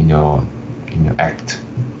in your act,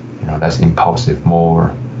 less impulsive,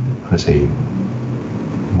 more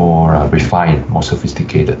refined, more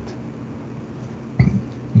sophisticated,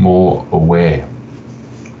 more aware.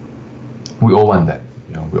 We all want that.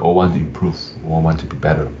 We all want to improve. We all want to be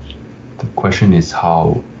better. The question is,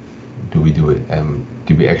 how do we do it, and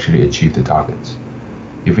do we actually achieve the targets?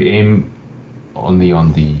 If we aim only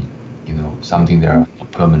on the something that are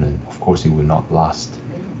permanent, of course it will not last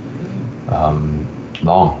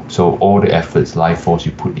long. So all the efforts, life force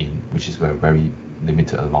you put in, which is very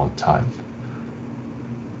limited amount of time,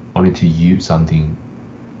 only to yield something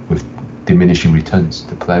with diminishing returns.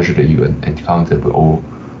 The pleasure that you encounter will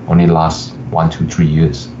only last 1, 2, 3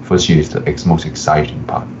 years. First year is the most exciting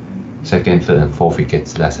part. Second, third, and fourth, it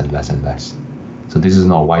gets less and less and less. So this is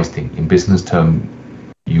not a wise thing. In business term,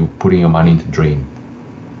 you're putting your money into drain.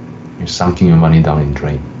 You're sunking your money down in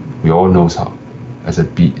drain. We all know how, as a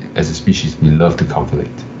species, we love to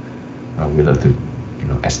calculate. We love to,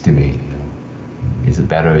 estimate. Is it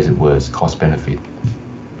better? Is it worse? Cost benefit.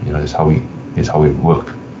 That's how we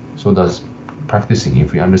work. So does practicing.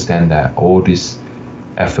 If we understand that all this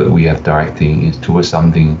effort we are directing is towards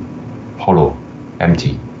something hollow,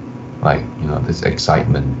 empty, like this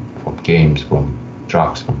excitement from games, from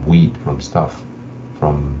drugs, from weed, from stuff,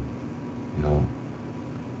 from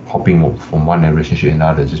hopping from one relationship to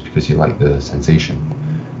another just because you like the sensation,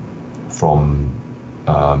 from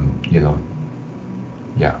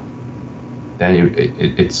then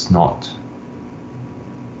it's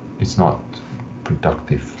not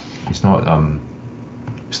productive. It's not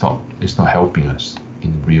helping us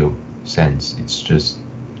in real sense. It's just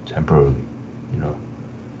temporarily,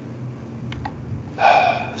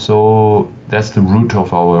 So that's the root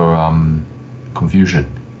of our confusion,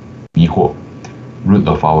 迷惑. Root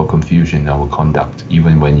of our confusion, our conduct.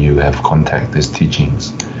 Even when you have contact these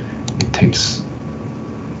teachings, it takes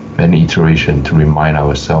many iterations to remind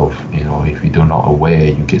ourselves. If you're not aware,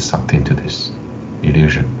 you get sucked into this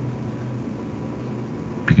illusion.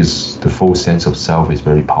 Because the full sense of self is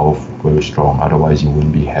very powerful, very strong. Otherwise, you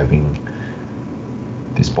wouldn't be having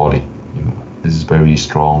this body. This is very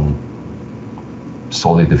strong,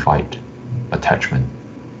 solidified attachment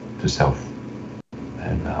to self,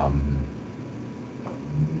 and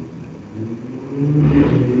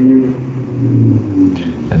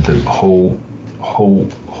the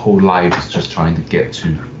whole life is just trying to get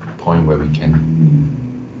to a point where we can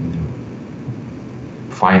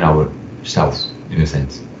find ourself, in a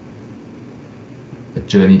sense. A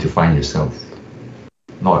journey to find yourself,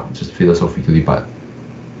 not just philosophically, but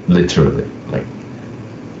literally. Like,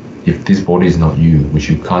 if this body is not you, which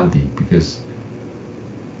you can't be, because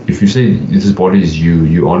if you say this body is you,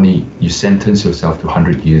 you sentence yourself to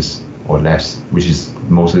 100 years or less, which is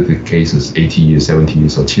most of the cases 80 years, 70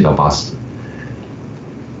 years, or 7, 80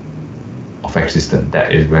 of existence.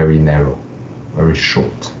 That is very narrow, very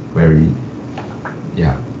short, very,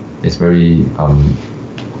 it's very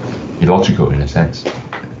illogical in a sense.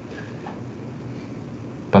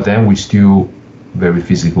 But then we still very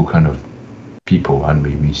physical kind of people, and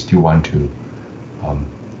we still want to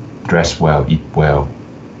dress well, eat well,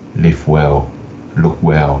 live well, look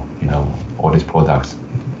well, all these products,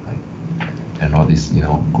 and all this,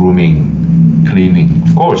 grooming, cleaning.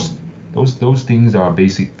 Of course, those things are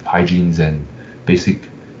basic hygienes and basic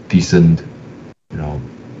decent,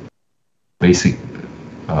 basic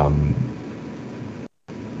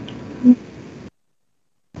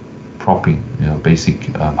propping,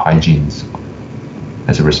 basic hygienes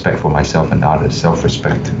as a respect for myself and others,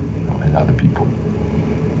 self-respect, and other people.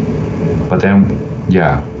 But then,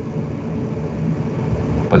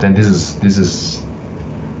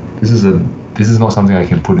 this is not something I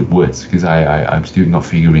can put in words, because I'm still not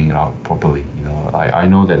figuring it out properly. I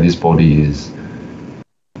know that this body is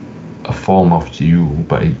a form of you,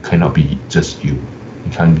 but it cannot be just you.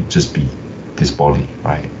 It can't just be this body,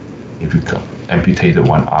 right? If you amputated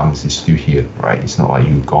one arm, it's still here, right? It's not like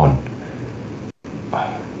you're gone.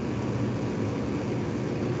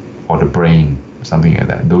 Or the brain, something like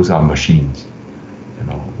that. Those are machines.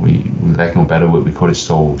 We lack no better word. We call it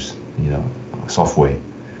souls. Software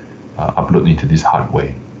upload into this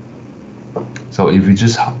hardware. So if we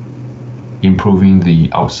just improving the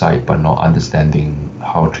outside but not understanding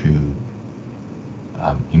how to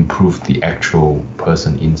improve the actual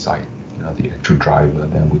person inside, the actual driver,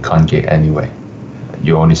 then we can't get anywhere.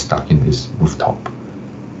 You're only stuck in this rooftop.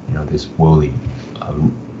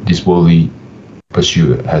 This worldly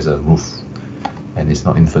pursuit has a roof, and it's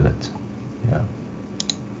not infinite.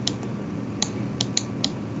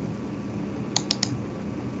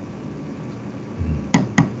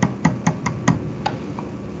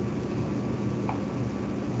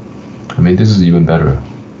 This is even better.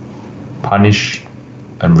 Punish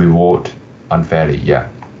and reward unfairly.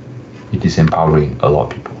 It is empowering a lot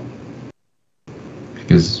of people.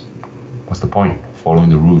 Because what's the point of following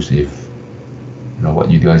the rules if what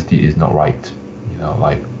you guys did is not right?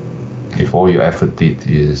 Like, if all your effort did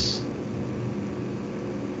is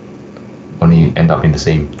only end up in the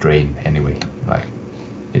same drain anyway. Like,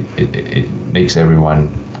 it makes everyone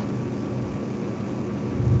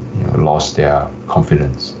lost their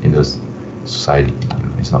confidence in this society.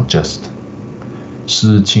 It's not just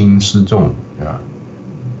失轻失重.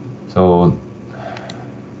 So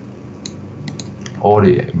all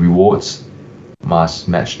the rewards must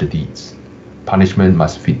match the deeds. Punishment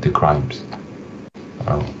must fit the crimes.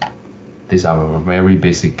 These are very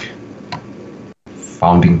basic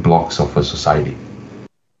founding blocks of a society.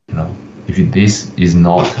 If this is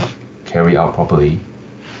not carried out properly,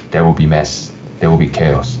 there will be mess. There will be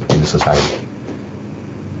chaos in the society.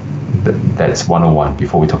 That's 101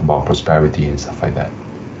 before we talk about prosperity and stuff like that.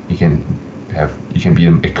 You can be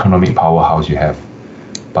an economic powerhouse you have,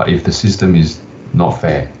 but if the system is not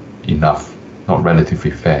fair enough, not relatively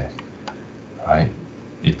fair, right?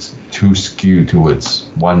 It's too skewed towards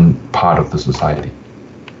one part of the society,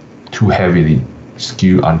 too heavily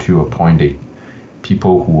skewed until a point that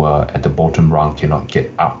people who are at the bottom rung cannot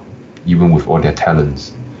get up, even with all their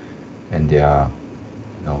talents and their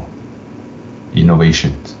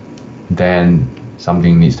innovations. Then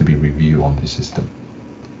something needs to be reviewed on this system,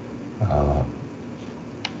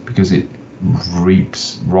 because it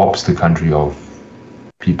robs the country of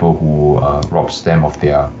people who robs them of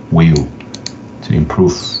their will to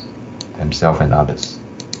improve themselves and others.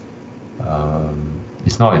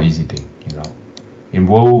 It's not an easy thing, In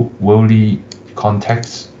worldly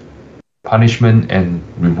context, punishment and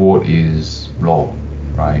reward is law,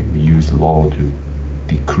 right? We use law to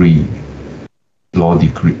decree. Law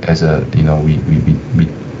decree as a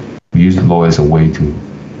we use the law as a way to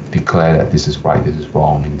declare that this is right, this is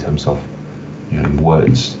wrong in terms of in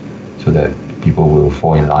words, so that people will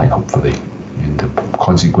fall in line, hopefully, and the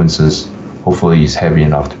consequences hopefully is heavy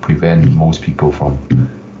enough to prevent most people from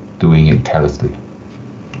doing it carelessly.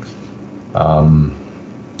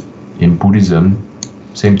 In Buddhism,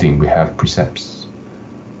 same thing, we have precepts.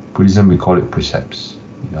 Buddhism, we call it precepts,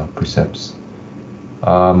 precepts.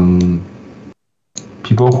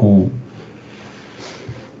 People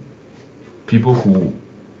who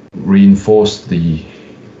reinforce the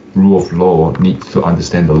rule of law need to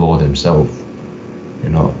understand the law themselves.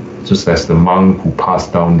 Just as the monk who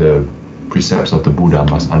passed down the precepts of the Buddha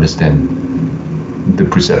must understand the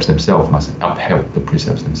precepts themselves, must upheld the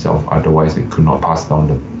precepts themselves, otherwise they could not pass down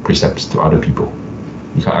the precepts to other people.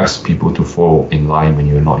 You can't ask people to fall in line when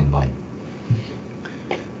you're not in line.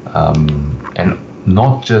 And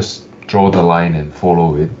not just draw the line and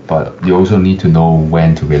follow it, but you also need to know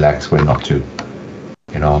when to relax, when not to.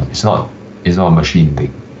 It's not a machine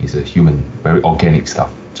thing. It's a human, very organic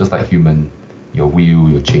stuff. Just like human, your will,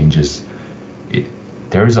 your changes.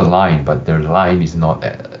 There is a line, but the line is not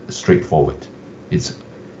straightforward. It's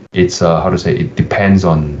how to say, it depends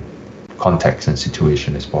on context and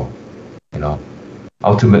situation as well.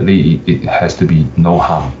 Ultimately it has to be no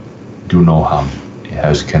harm, do no harm.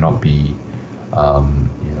 It cannot be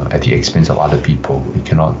at the expense of other people. It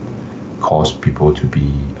cannot cause people to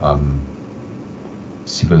be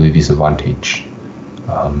severely disadvantaged.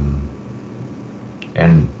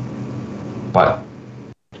 But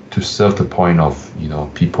to serve the point of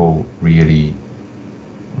people really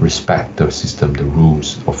respect the system, the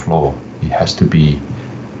rules of law, it has to be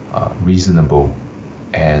reasonable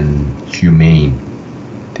and humane.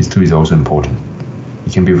 These two is also important.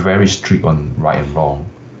 You can be very strict on right and wrong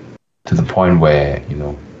to the point where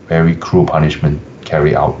very cruel punishment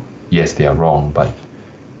carry out. Yes, they are wrong, but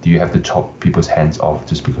do you have to chop people's hands off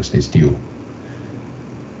just because they steal?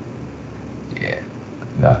 Yeah,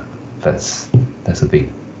 that's the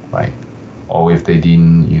thing, right? Or if they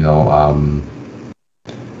didn't,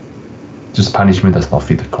 just punishment does not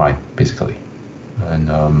fit the crime, basically. And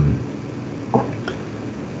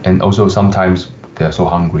also sometimes they are so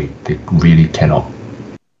hungry they really cannot.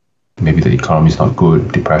 Maybe the economy is not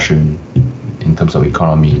good, depression in terms of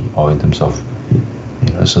economy, or in terms of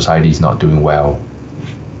society is not doing well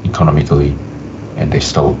economically, and they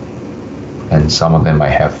stole. And some of them might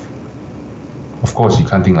have. Of course, you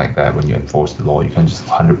can't think like that when you enforce the law. You can't just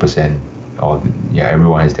 100%, or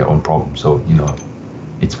everyone has their own problem, so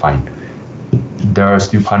it's fine. There are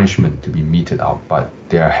still punishment to be meted out, but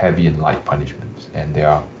they are heavy and light punishments, and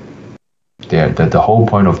the whole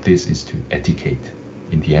point of this is to educate.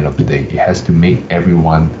 In the end of the day, it has to make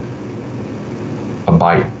everyone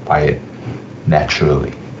abide by it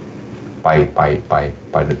naturally, by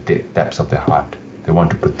the depths of their heart. They want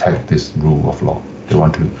to protect this rule of law. They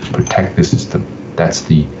want to protect the system. That's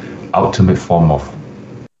the ultimate form of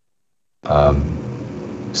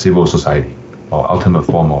civil society, or ultimate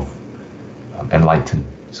form of enlightened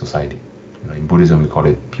society. In Buddhism, we call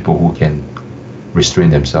it people who can restrain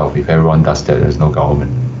themselves. If everyone does that, there's no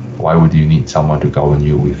government. Why would you need someone to govern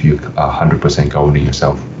you if you are 100% governing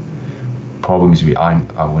yourself? Problem is we aren't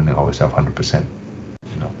governing ourselves 100%.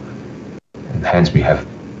 And hence we have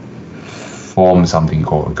formed something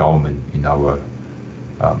called a government in our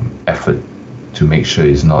effort to make sure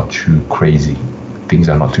it's not too crazy. Things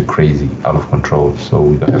are not too crazy, out of control. So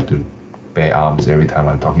we don't have to bear arms every time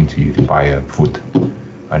I'm talking to you to buy a food.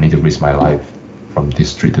 I need to risk my life from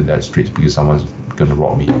this street to that street because someone's gonna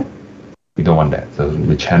rob me. We don't want that. So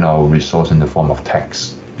we channel our resource in the form of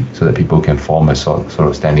tax so that people can form a sort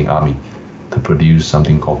of standing army to produce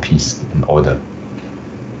something called peace and order.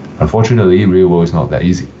 Unfortunately, real world is not that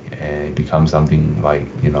easy, and it becomes something like,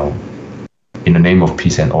 in the name of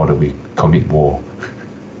peace and order, we commit war.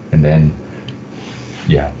 And then,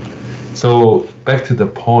 So back to the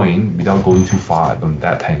point, without going too far on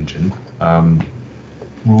that tangent,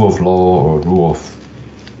 rule of law or rule of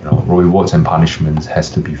rewards and punishments has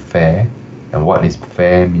to be fair. And what is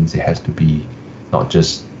fair means it has to be not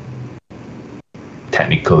just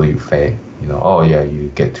technically fair.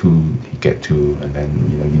 You get two, he get two, and then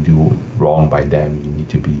you do wrong by them, you need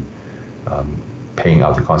to be paying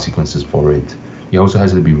out the consequences for it. It also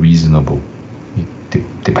has to be reasonable.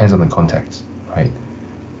 It depends on the context, right?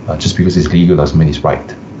 Just because it's legal doesn't mean it's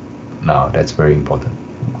right. Now that's very important.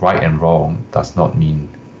 Right and wrong does not mean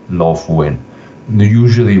lawful, and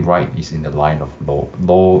usually right is in the line of law.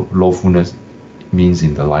 Lawfulness means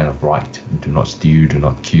in the line of right. Do not steal, do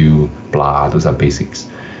not kill, blah, those are basics.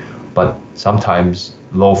 But sometimes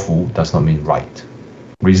lawful does not mean right.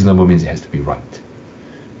 Reasonable means it has to be right.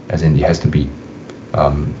 As in it has to be,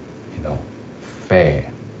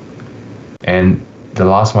 fair. And the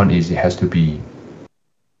last one is it has to be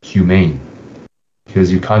humane.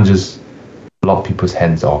 Because you can't just lock people's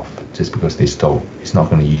hands off just because they stole. It's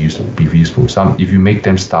not going to be useful. If you make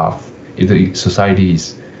them starve, if the society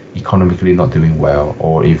is economically not doing well,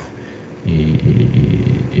 or if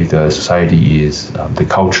the society is the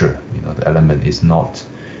culture, the element is not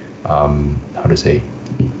how to say,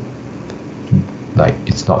 like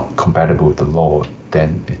it's not compatible with the law,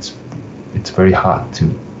 then it's very hard to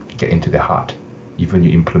get into their heart. Even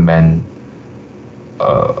you implement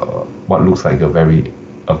what looks like a very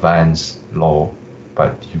advanced law,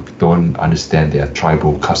 but you don't understand their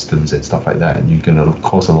tribal customs and stuff like that, and you're gonna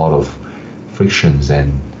cause a lot of frictions,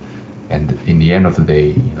 and in the end of the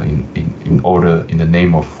day, in the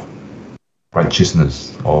name of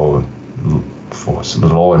righteousness or for the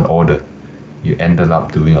law and order, you ended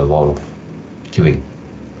up doing a lot of killing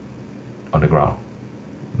on the ground.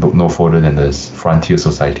 No further than this frontier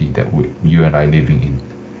society that you and I living in.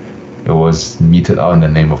 It was meted out in the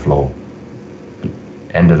name of law.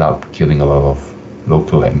 Ended up killing a lot of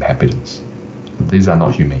local inhabitants. These are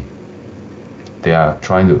not humane. They are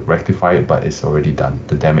trying to rectify it, but it's already done.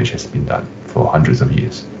 The damage has been done for hundreds of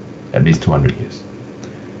years, at least 200 years.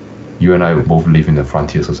 You and I both live in a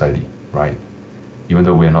frontier society, right? Even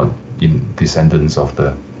though we are not descendants of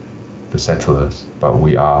the settlers, but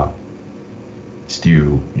we are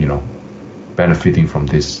still, benefiting from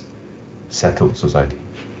this settled society.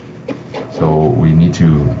 So we need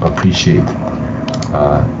to appreciate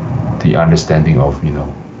the understanding of,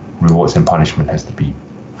 rewards and punishment has to be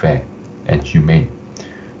fair and humane.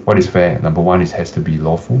 What is fair? Number one, it has to be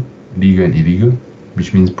lawful, legal and illegal,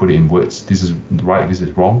 which means put it in words. This is right, this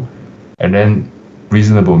is wrong. And then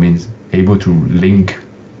reasonable means able to link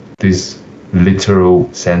these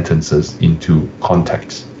literal sentences into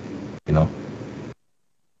context.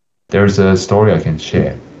 There's a story I can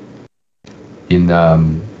share. In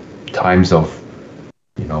times of,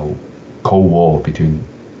 Cold War between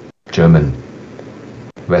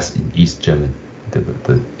West and East German,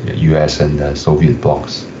 the US and the Soviet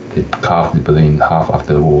blocs, they carved Berlin in half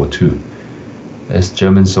after World War II. As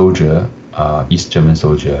German soldier, East German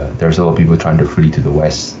soldier, there's a lot of people trying to flee to the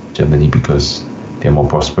West Germany because they're more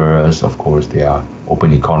prosperous. Of course, they are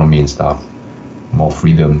open economy and stuff, more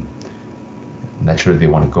freedom. Naturally, they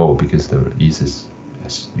want to go because the East is,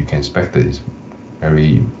 as you can expect, it is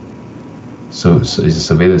very so it's a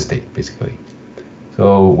surveillance state basically.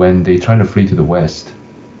 So when they try to flee to the West,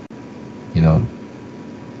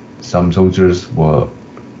 some soldiers were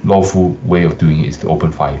lawful way of doing it is to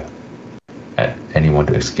open fire at anyone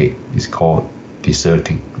to escape. It's called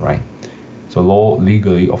deserting, right? So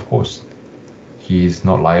legally, of course, he is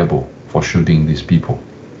not liable for shooting these people.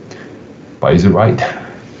 But is it right?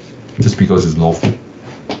 Just because it's lawful,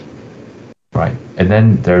 right? And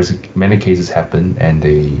then there's many cases happen, and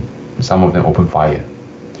some of them open fire.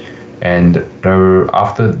 And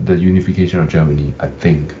after the unification of Germany, I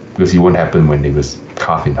think, because it won't happen when it was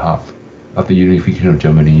carved in half. After unification of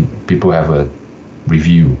Germany, people have a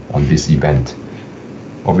review on this event.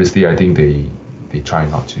 Obviously, I think they try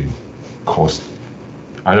not to cause,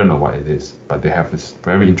 I don't know what it is, but they have this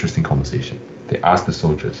very interesting conversation. They ask the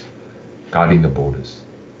soldiers guarding the borders.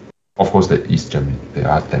 Of course, the East Germany, they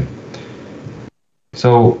ask them.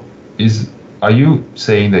 So, are you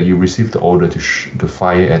saying that you received the order to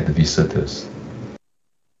fire at the deserters?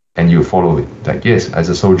 And you follow it? Like, yes, as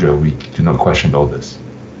a soldier, we do not question orders.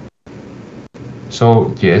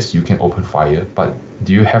 So, yes, you can open fire, but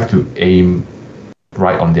do you have to aim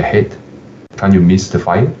right on their head? Can't you miss the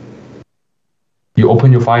fire? You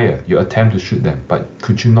open your fire, you attempt to shoot them, but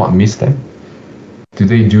could you not miss them? Do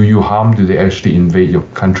they do you harm? Do they actually invade your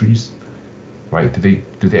countries? Right? Do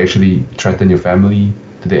they actually threaten your family?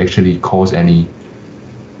 Do they actually cause any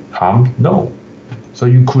harm? No. So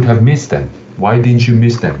you could have missed them. Why didn't you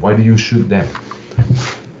miss them? Why did you shoot them?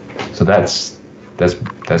 So that's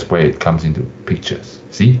where it comes into pictures.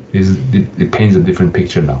 See, it paints a different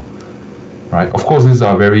picture now, right? Of course, these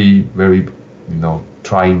are very, very,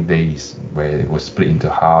 trying days where it was split into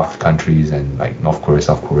half countries, and like North Korea,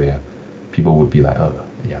 South Korea, people would be like, oh,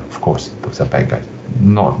 yeah, of course, those are bad guys.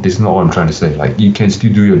 This is not what I'm trying to say. Like, you can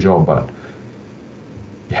still do your job, but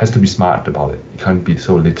it has to be smart about it. It can't be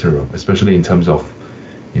so literal, especially in terms of,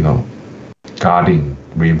 guarding,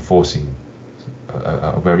 reinforcing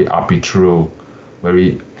a very arbitrary,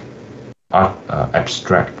 very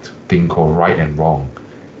abstract thing called right and wrong.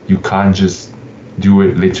 You can't just do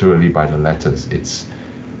it literally by the letters. It's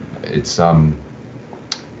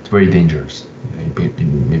very dangerous.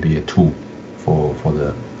 Maybe a tool for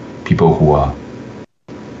the people who are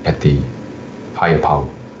at the higher power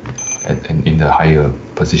and in the higher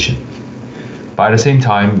position. But at the same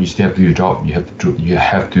time, you still have to do your job. You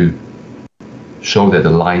have to show that the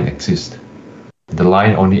line exists. The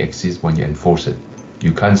line only exists when you enforce it.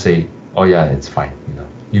 You can't say, oh yeah, it's fine.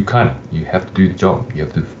 You can't. You have to do the job. You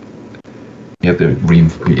have to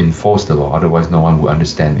reinforce the law. Otherwise, no one will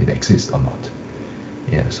understand it exists or not.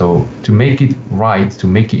 Yeah. So to make it right, to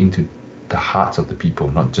make it into the hearts of the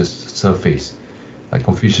people, not just surface. Like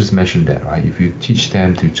Confucius mentioned that, right? If you teach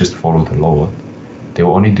them to just follow the law, they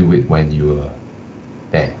will only do it when you are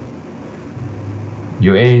there.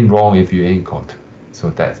 You ain't wrong if you ain't caught. So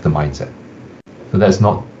that's the mindset. So that's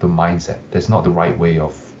not the mindset. That's not the right way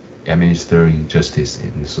of administering justice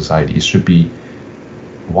in society. It should be,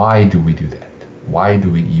 why do we do that? Why do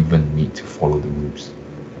we even need to follow the rules,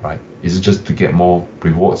 right? Is it just to get more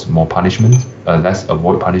rewards, more punishments, less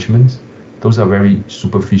avoid punishments? Those are very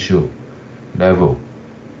superficial level,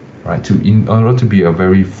 right? In order to be a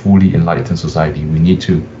very fully enlightened society, we need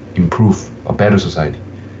to improve a better society.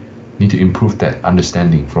 We need to improve that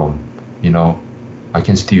understanding from, I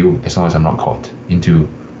can steal as long as I'm not caught, into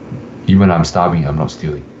even I'm starving, I'm not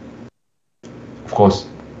stealing. Of course,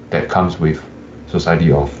 that comes with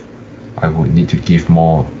society of, I would need to give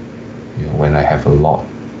more, when I have a lot.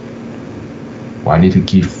 Or I need to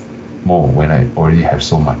give more when I already have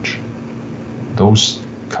so much. Those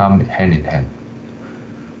come hand in hand,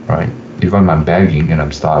 right? If I'm begging and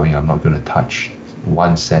I'm starving, I'm not going to touch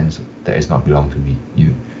 1 cent that is not belong to me.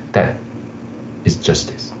 That is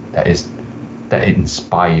justice. That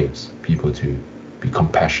inspires people to be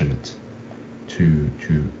compassionate, to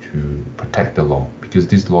protect the law, because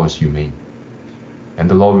this law is humane, and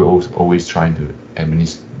the law will always trying to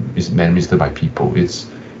is administered by people. It's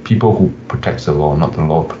people who protects the law, not the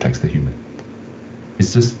law protects the human.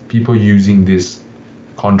 It's just people using this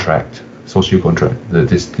contract, social contract,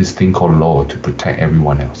 this thing called law to protect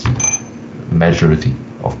everyone else, majority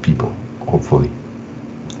of people, hopefully,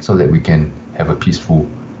 so that we can have a peaceful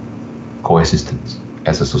coexistence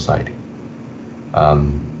as a society.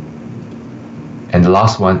 And the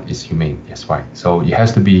last one is humane. Yes, fine. So it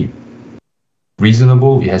has to be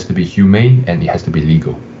reasonable, it has to be humane, and it has to be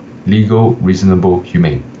legal. Legal, reasonable,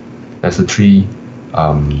 humane. That's the three.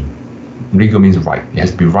 Legal means right. It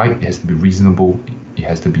has to be right, it has to be reasonable, it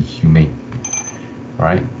has to be humane.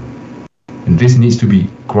 Right? And this needs to be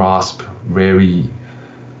grasped very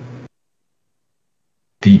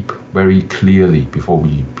deep, very clearly before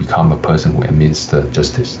we become a person who administers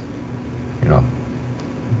justice.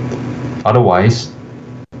 Otherwise,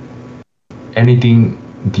 anything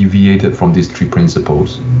deviated from these three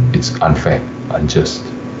principles, it's unfair, unjust.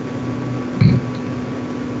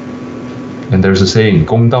 And there's a saying,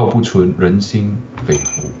 公道不存，人心匪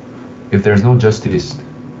夫. If there's no justice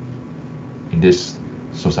in this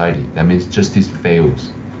society, that means justice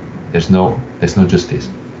fails. There's no justice.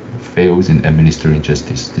 Fails in administering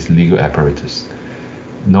justice, this legal apparatus.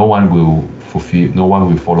 No one will fulfill, no one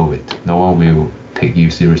will follow it. No one will take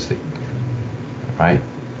you seriously. Right?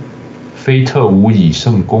 非特无以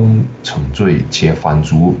圣功惩罪，且反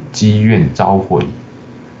足积怨招悔.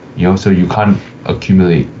 So you can't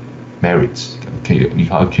accumulate merits. Okay, you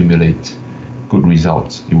can't accumulate good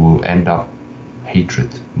results. You will end up hatred,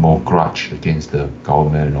 more grudge against the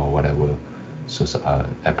government or whatever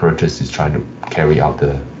apparatus is trying to carry out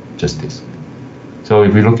the justice. So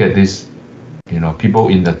if we look at this, people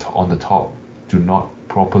on the top do not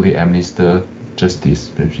properly administer justice,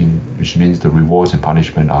 which means the rewards and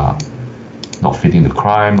punishment are not fitting the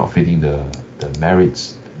crime, not fitting the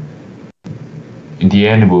merits. In the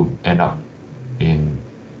end, it will end up in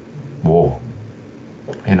war,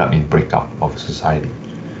 end up in breakup of society.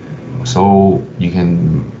 So you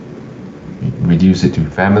can reduce it to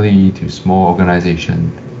family, to small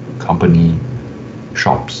organization, company,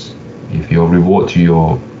 shops. If your reward to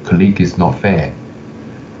your colleague is not fair,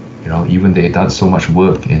 even they done so much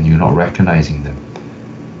work and you're not recognizing them,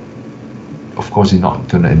 of course you're not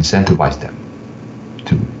going to incentivize them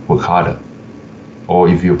to work harder. Or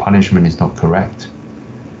if your punishment is not correct,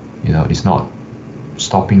 it's not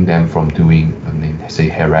stopping them from doing, say,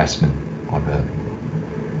 harassment on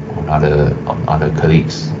other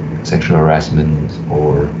colleagues, sexual harassment,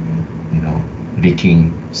 or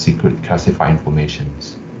leaking secret classified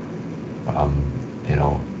informations,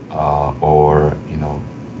 or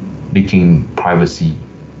leaking privacy,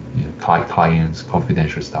 clients'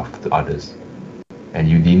 confidential stuff to others, and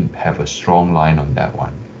you didn't have a strong line on that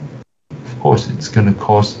one. Of course, it's going to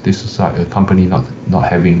cause this society, a company not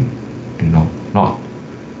having,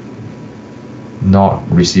 not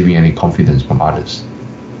receiving any confidence from others.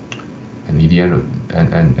 And in the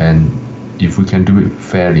end, and if we can do it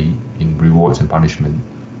fairly in rewards and punishment,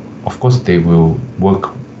 of course they will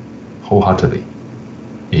work wholeheartedly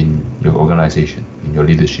in your organization, in your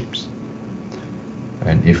leaderships.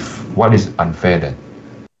 And if what is unfair then?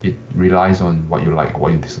 It relies on what you like,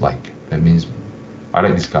 what you dislike. That means, I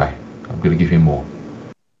like this guy, I'm going to give him more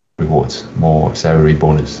rewards, more salary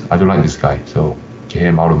bonus. I don't like this guy, so get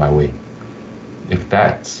him out of my way. If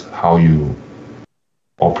that's how you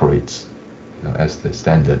operate, as the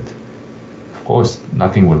standard, of course,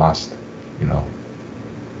 nothing will last,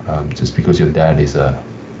 just because your dad is a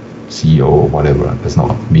CEO or whatever, does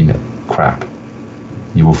not mean a crap.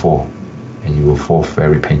 You will fall, and you will fall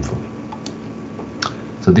very painfully.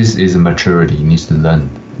 So this is a maturity. You need to learn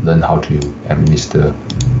how to administer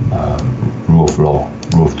rule of law,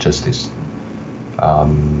 rule of justice.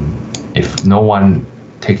 If no one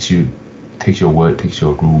takes your word, takes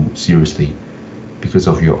your rule seriously, because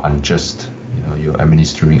of your unjust, you're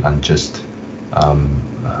administering unjust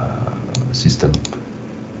system,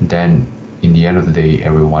 then in the end of the day,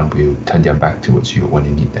 everyone will turn their back towards you when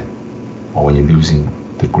you need them, or when you're losing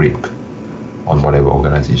the grip on whatever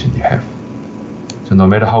organization you have. So no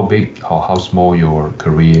matter how big, how small your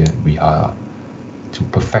career we are, to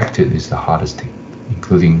perfect it is the hardest thing,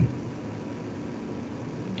 including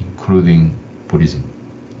Buddhism,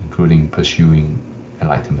 including pursuing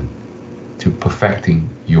enlightenment. To perfecting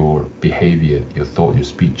your behavior, your thought, your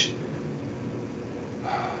speech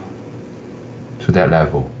to that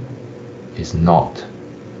level is not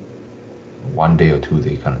one day or 2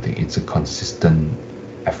 day kind of thing. It's a consistent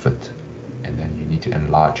effort, and then you need to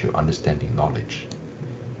enlarge your understanding, knowledge.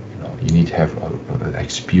 You need to have an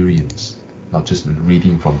experience, not just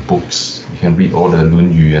reading from books. You can read all the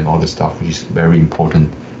论语 and all the stuff, which is very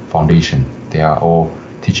important foundation. They are all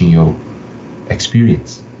teaching you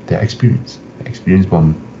experience. Their experience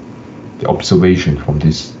from the observation from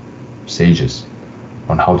these sages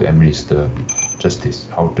on how to administer justice,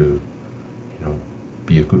 how to,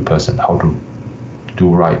 be a good person, how to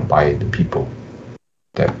do right by the people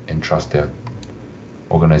that entrust their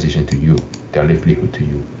organization to you, their livelihood to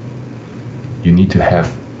you. You need to have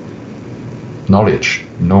knowledge,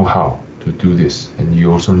 know-how to do this, and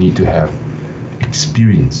you also need to have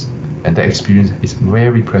experience, and that experience is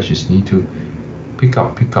very precious. You need to pick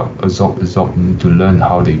up, absorb. You need to learn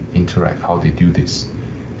how they interact, how they do this,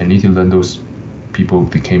 and need to learn those people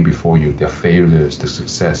that came before you, their failures, the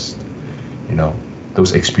success,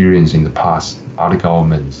 those experience in the past, other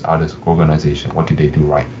governments, other organizations. What did they do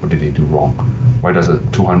right? What did they do wrong? Why does a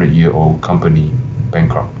 200-year-old company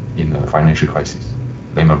bankrupt in a financial crisis?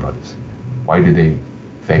 Lehman Brothers. Why did they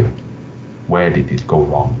fail? Where did it go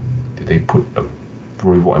wrong? Did they put a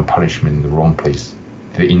reward and punishment in the wrong place?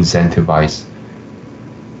 Did they incentivize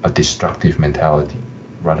a destructive mentality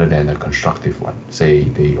rather than a constructive one? Say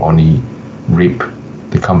they only reap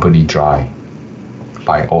the company dry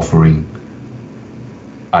by offering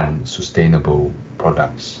unsustainable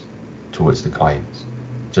products towards the clients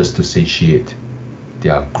just to satiate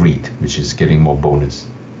their greed, which is getting more bonus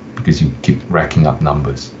because you keep racking up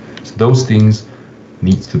numbers. So those things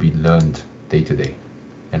needs to be learned day to day,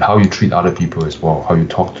 and how you treat other people as well, how you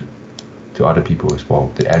talk to other people as well,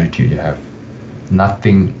 the attitude you have.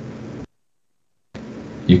 Nothing,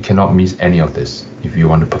 you cannot miss any of this if you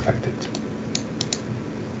want to perfect it.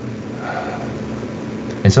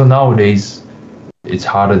 And so nowadays it's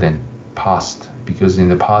harder than past, because in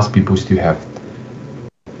the past people still have,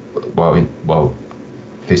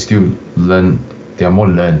 they still learn, they are more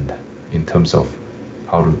learned in terms of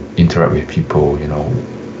how to interact with people,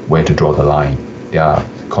 where to draw the line. They are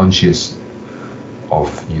conscious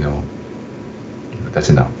of, that's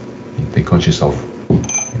enough. They're conscious of,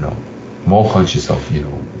 more conscious of,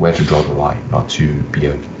 where to draw the line, not to be,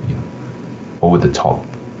 over the top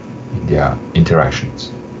in their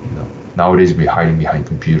interactions. Nowadays we're hiding behind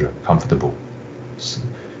computer, comfortable,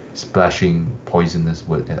 splashing poisonous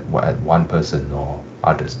word at one person or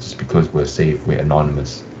others just because we're safe, we're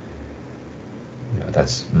anonymous.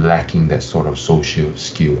 That's lacking that sort of social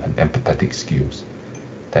skill and empathetic skills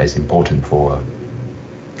that is important for a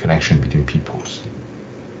connection between peoples.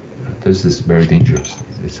 This is very dangerous.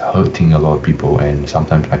 It's hurting a lot of people, and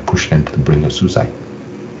sometimes I push them to the brink of suicide.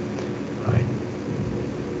 Right?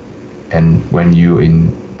 And when you're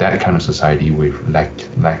in that kind of society with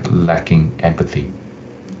lacking empathy,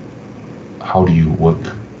 how do you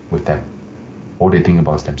work with them? All they think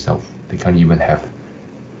about is themselves. They can't even have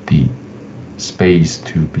the space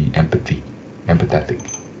to be empathetic.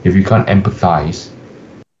 If you can't empathize,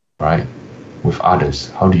 right, with others,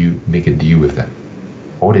 how do you make a deal with them?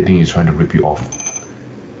 All they think is trying to rip you off.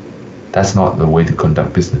 That's not the way to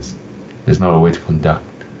conduct business. That's not a way to conduct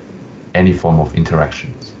any form of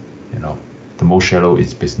interactions. The most shallow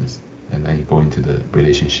is business, and then you go into the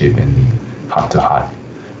relationship and heart to heart.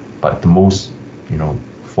 But the most,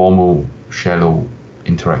 formal, shallow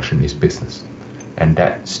interaction is business. And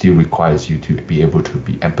that still requires you to be able to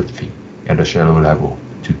be empathy at a shallow level,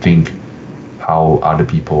 to think how other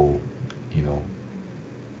people,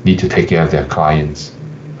 need to take care of their clients.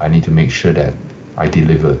 I need to make sure that I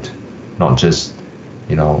delivered, not just,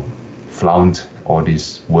 flaunt all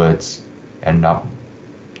these words, end up,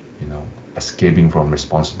 escaping from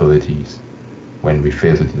responsibilities when we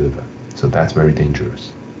fail to deliver. So that's very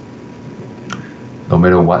dangerous. No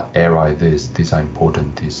matter what era it is, these are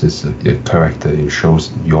important. This is a character. It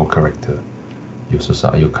shows your character, your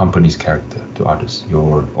society, your company's character to others,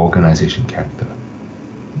 your organization character.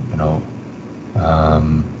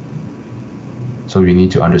 So you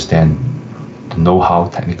need to understand the know-how,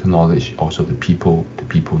 technical knowledge, also the people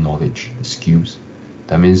knowledge, the skills.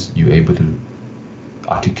 That means you're able to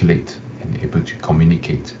articulate and able to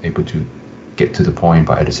communicate, able to get to the point,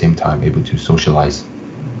 but at the same time able to socialize,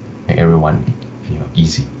 make everyone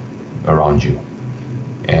easy around you,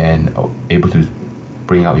 and able to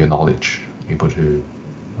bring out your knowledge, able to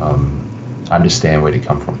understand where they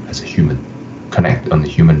come from as a human, connect on the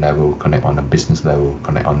human level, connect on the business level,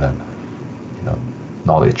 connect on the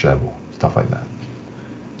knowledge level, stuff like that.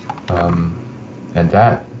 And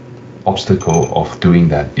that obstacle of doing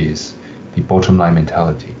that is the bottom line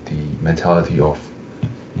mentality, the mentality of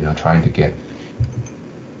trying to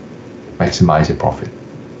maximize your profit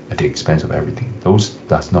at the expense of everything. Those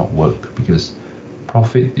does not work, because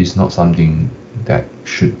profit is not something that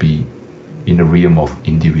should be in the realm of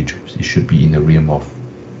individuals. It should be in the realm of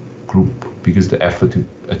group, because the effort to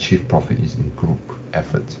achieve profit is in group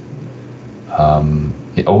effort.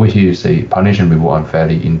 Over here you say punish and reward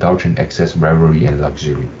unfairly, indulge in excess revelry and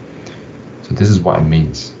luxury. So this is what it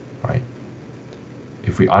means, right?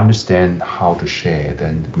 If we understand how to share,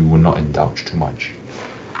 then we will not indulge too much.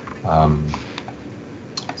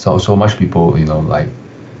 So much people,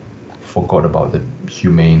 forgot about the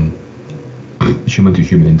human to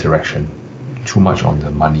human interaction. Too much on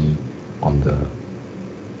the money, on the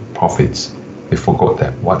profits. They forgot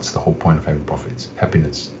that what's the whole point of having profits?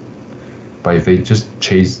 Happiness. But if they just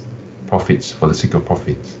chase profits for the sake of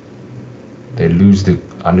profits, they lose the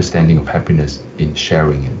understanding of happiness in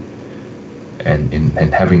sharing it, and in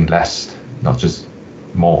having less, not just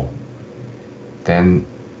more. Then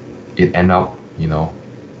it end up,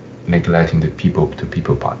 neglecting the people to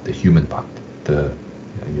people part, the human part,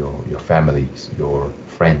 your families, your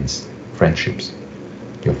friendships,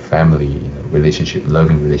 your family, relationship,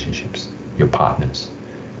 loving relationships, your partners.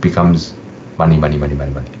 It becomes money,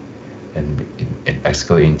 and it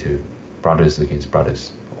escalates into brothers against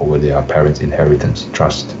brothers over their parents' inheritance,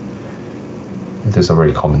 trust. And this is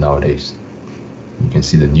very common nowadays. You can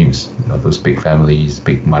see the news, those big families,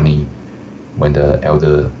 big money, when the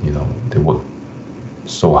elder, they work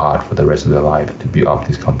so hard for the rest of their life to build up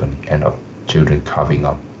this company, end up children carving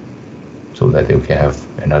up so that they can have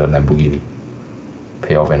another Lamborghini,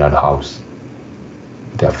 pay off another house,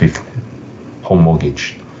 their fifth home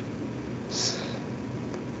mortgage.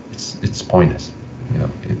 It's pointless.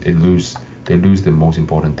 They lose the most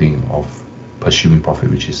important thing of pursuing profit,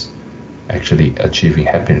 which is actually achieving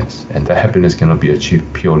happiness. And that happiness cannot be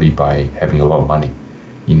achieved purely by having a lot of money.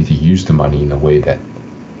 You need to use the money in a way that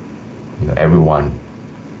everyone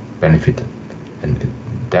benefited, and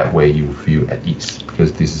that way you feel at ease.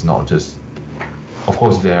 Because this is not just, of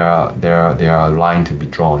course there are lines to be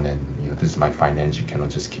drawn, and this is my finance, you cannot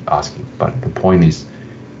just keep asking. But the point is,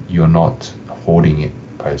 you're not holding it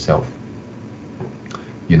by yourself.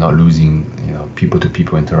 You're not losing people to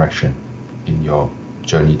people interaction in your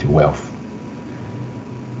journey to wealth.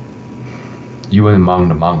 Even among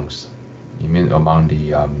the monks, even among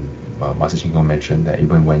the Master Ching Kung mentioned that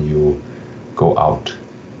even when you go out,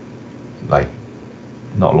 like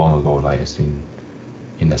not long ago, like it's in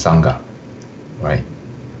the Sangha, right?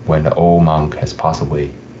 When the old monk has passed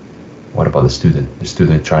away, what about the student? The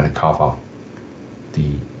student trying to carve out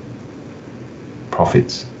the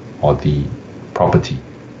profits or the property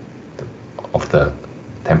of the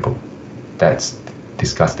temple. That's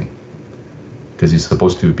disgusting, because it's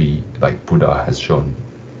supposed to be like Buddha has shown,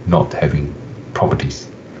 not having properties,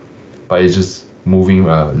 but it's just moving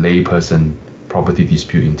a lay person property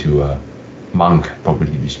dispute into a monk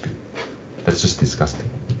property dispute. That's just disgusting,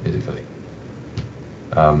 basically.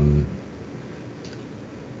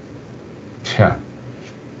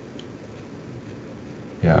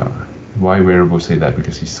 Yeah. Why Wearable say that?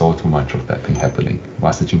 Because he saw too much of that thing happening.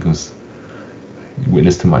 Master Ching Kung's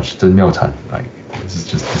witnessed too much. 真妙禅, like this is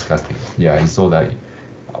just disgusting. Yeah, he saw that.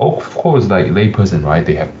 Of course, like layperson, right?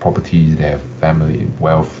 They have properties, they have family,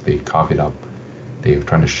 wealth. They carve it up. They're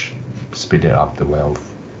trying to split it up, the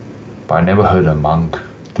wealth. But I never heard a monk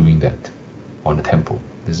doing that. on the temple.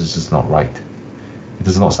 This is just not right. It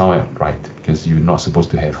does not sound right, because you're not supposed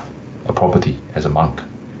to have a property as a monk.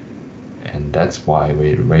 And that's why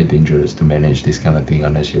it's very dangerous to manage this kind of thing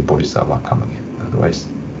unless you're bodhisattva coming in. Otherwise,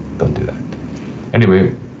 don't do that.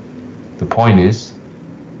 Anyway, the point is,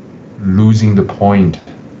 losing the point,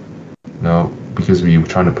 because we're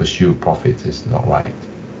trying to pursue profits is not right.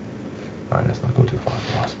 Alright, let's not go too far.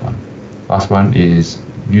 Last one is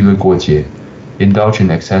娱乐过节, indulge in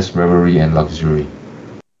excess, revelry, and luxury.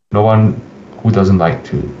 No one who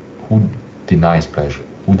denies pleasure,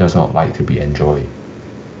 who does not like to be enjoyed,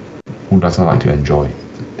 who doesn't like to enjoy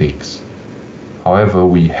things. However,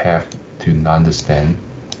 we have to understand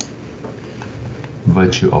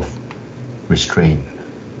virtue of restraint.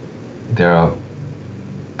 There are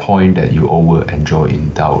points that you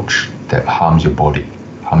indulge that harms your body,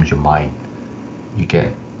 harms your mind.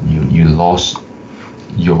 You lost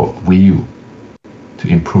your will to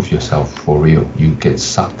improve yourself for real. You get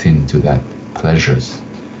sucked into that pleasures,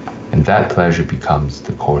 and that pleasure becomes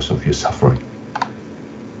the cause of your suffering.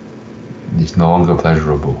 It's no longer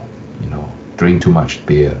pleasurable. Drink too much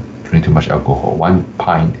beer, drink too much alcohol. One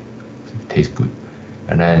pint tastes good,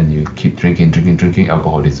 and then you keep drinking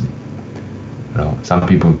alcoholism. Some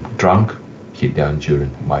people drunk hit their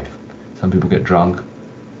children, wife. Some people get drunk,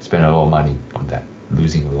 spend a lot of money on that,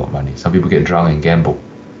 losing a lot of money. Some people get drunk and gamble.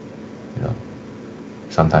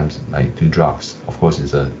 Sometimes do drugs. Of course,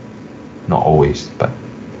 it's not always, but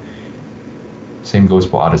same goes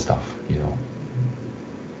for other stuff.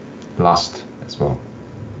 Lust as well.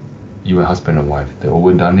 Even husband and wife, they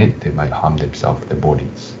overdone it, they might harm themselves, their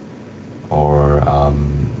bodies, or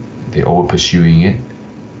they over pursuing it,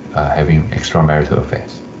 having extramarital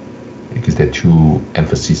affairs, because they're too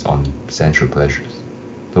emphasis on sensual pleasures.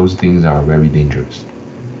 Those things are very dangerous.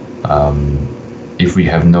 If we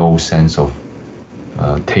have no sense of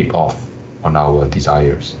tape off on our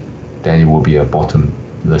desires, then it will be a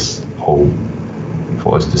bottomless hole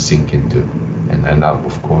for us to sink into and end up,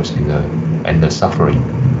 of course, in the endless suffering.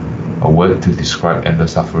 A word to describe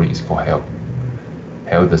endless suffering is called hell.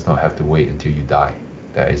 Hell does not have to wait until you die.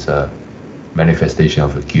 That is a manifestation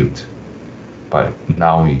of a guilt. But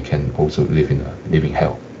now you can also live in a living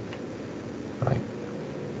hell. Right?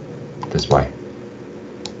 That's why.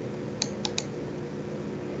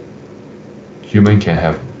 Human can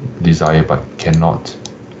have desire but cannot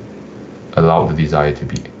allow the desire to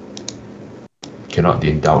be, cannot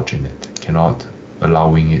indulge in it, cannot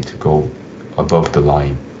allowing it to go above the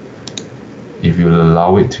line. If you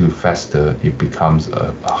allow it to fester, it becomes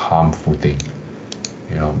a harmful thing.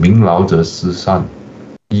 明劳则失善，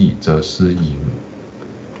义则失淫，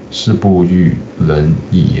是不欲人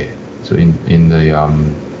义也. So in the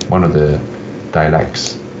one of the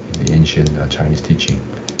dialects in the ancient Chinese teaching,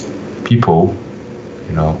 people,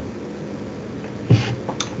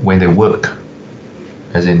 when they work,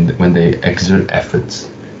 as in when they exert efforts,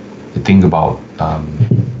 they think about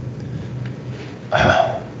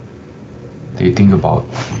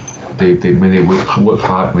when they work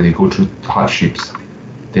hard, when they go through hardships,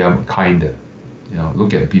 they are kinder.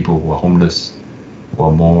 Look at people who are homeless, who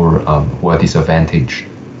are more who are disadvantaged.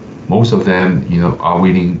 Most of them, are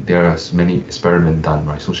willing. There are many experiments done,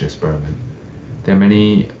 right? Social experiment. There are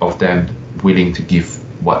many of them willing to give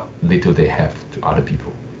what little they have to other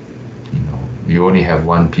people. You only have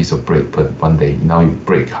one piece of bread per one day. Now you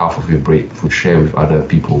break half of your bread to share with other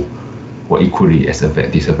people who are equally as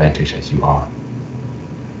disadvantaged as you are.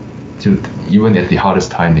 So even at the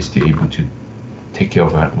hardest time, they're still able to take care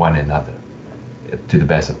of one another to the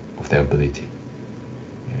best of their ability.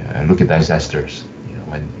 Look at disasters.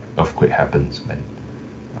 When earthquake happens, when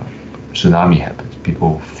tsunami happens,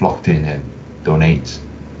 people flocked in and donate.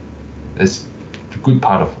 That's the good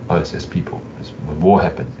part of us as people. When war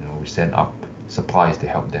happens, we send up supplies to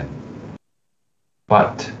help them.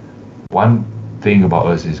 But one thing about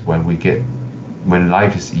us is when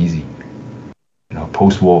life is easy,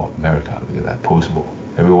 post-war America, look at that, post-war,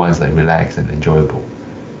 everyone's relaxed and enjoyable.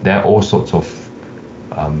 There are all sorts of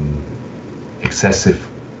excessive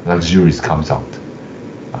luxuries comes out.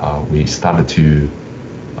 We started to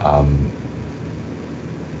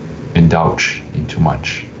indulge in too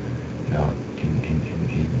much,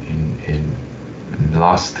 in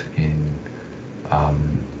lust, in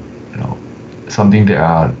something that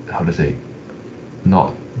are,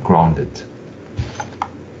 not grounded.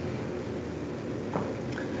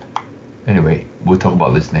 Anyway, we'll talk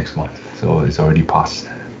about this next one. So it's already past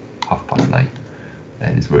 9:30,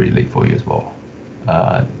 and it's very late for you as well.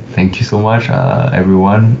 Thank you so much,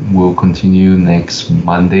 everyone. We'll continue next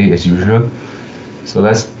Monday as usual. So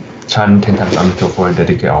let's chant 10 times Amitofo and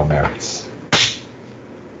dedicate our merits.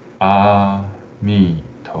 弥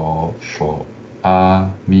陀佛，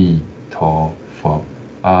阿弥陀佛，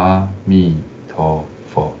阿弥陀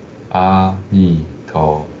佛，阿弥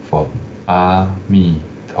陀佛，阿弥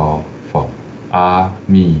陀佛，阿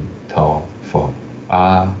弥陀佛，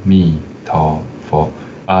阿弥陀佛，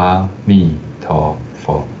阿弥陀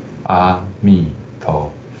佛，阿弥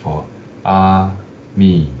陀佛，阿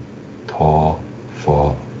弥陀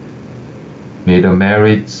佛。May the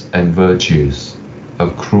merits and virtues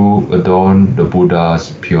accrue adorn the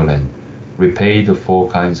Buddha's Pure Land, repay the 4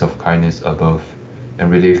 kinds of kindness above, and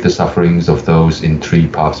relieve the sufferings of those in 3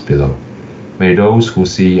 paths below. May those who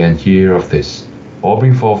see and hear of this all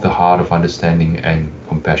bring forth the heart of understanding and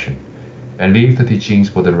compassion, and leave the teachings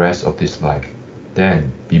for the rest of this life,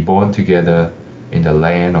 then be born together in the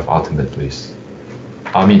land of ultimate bliss.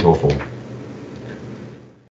 阿弥陀佛。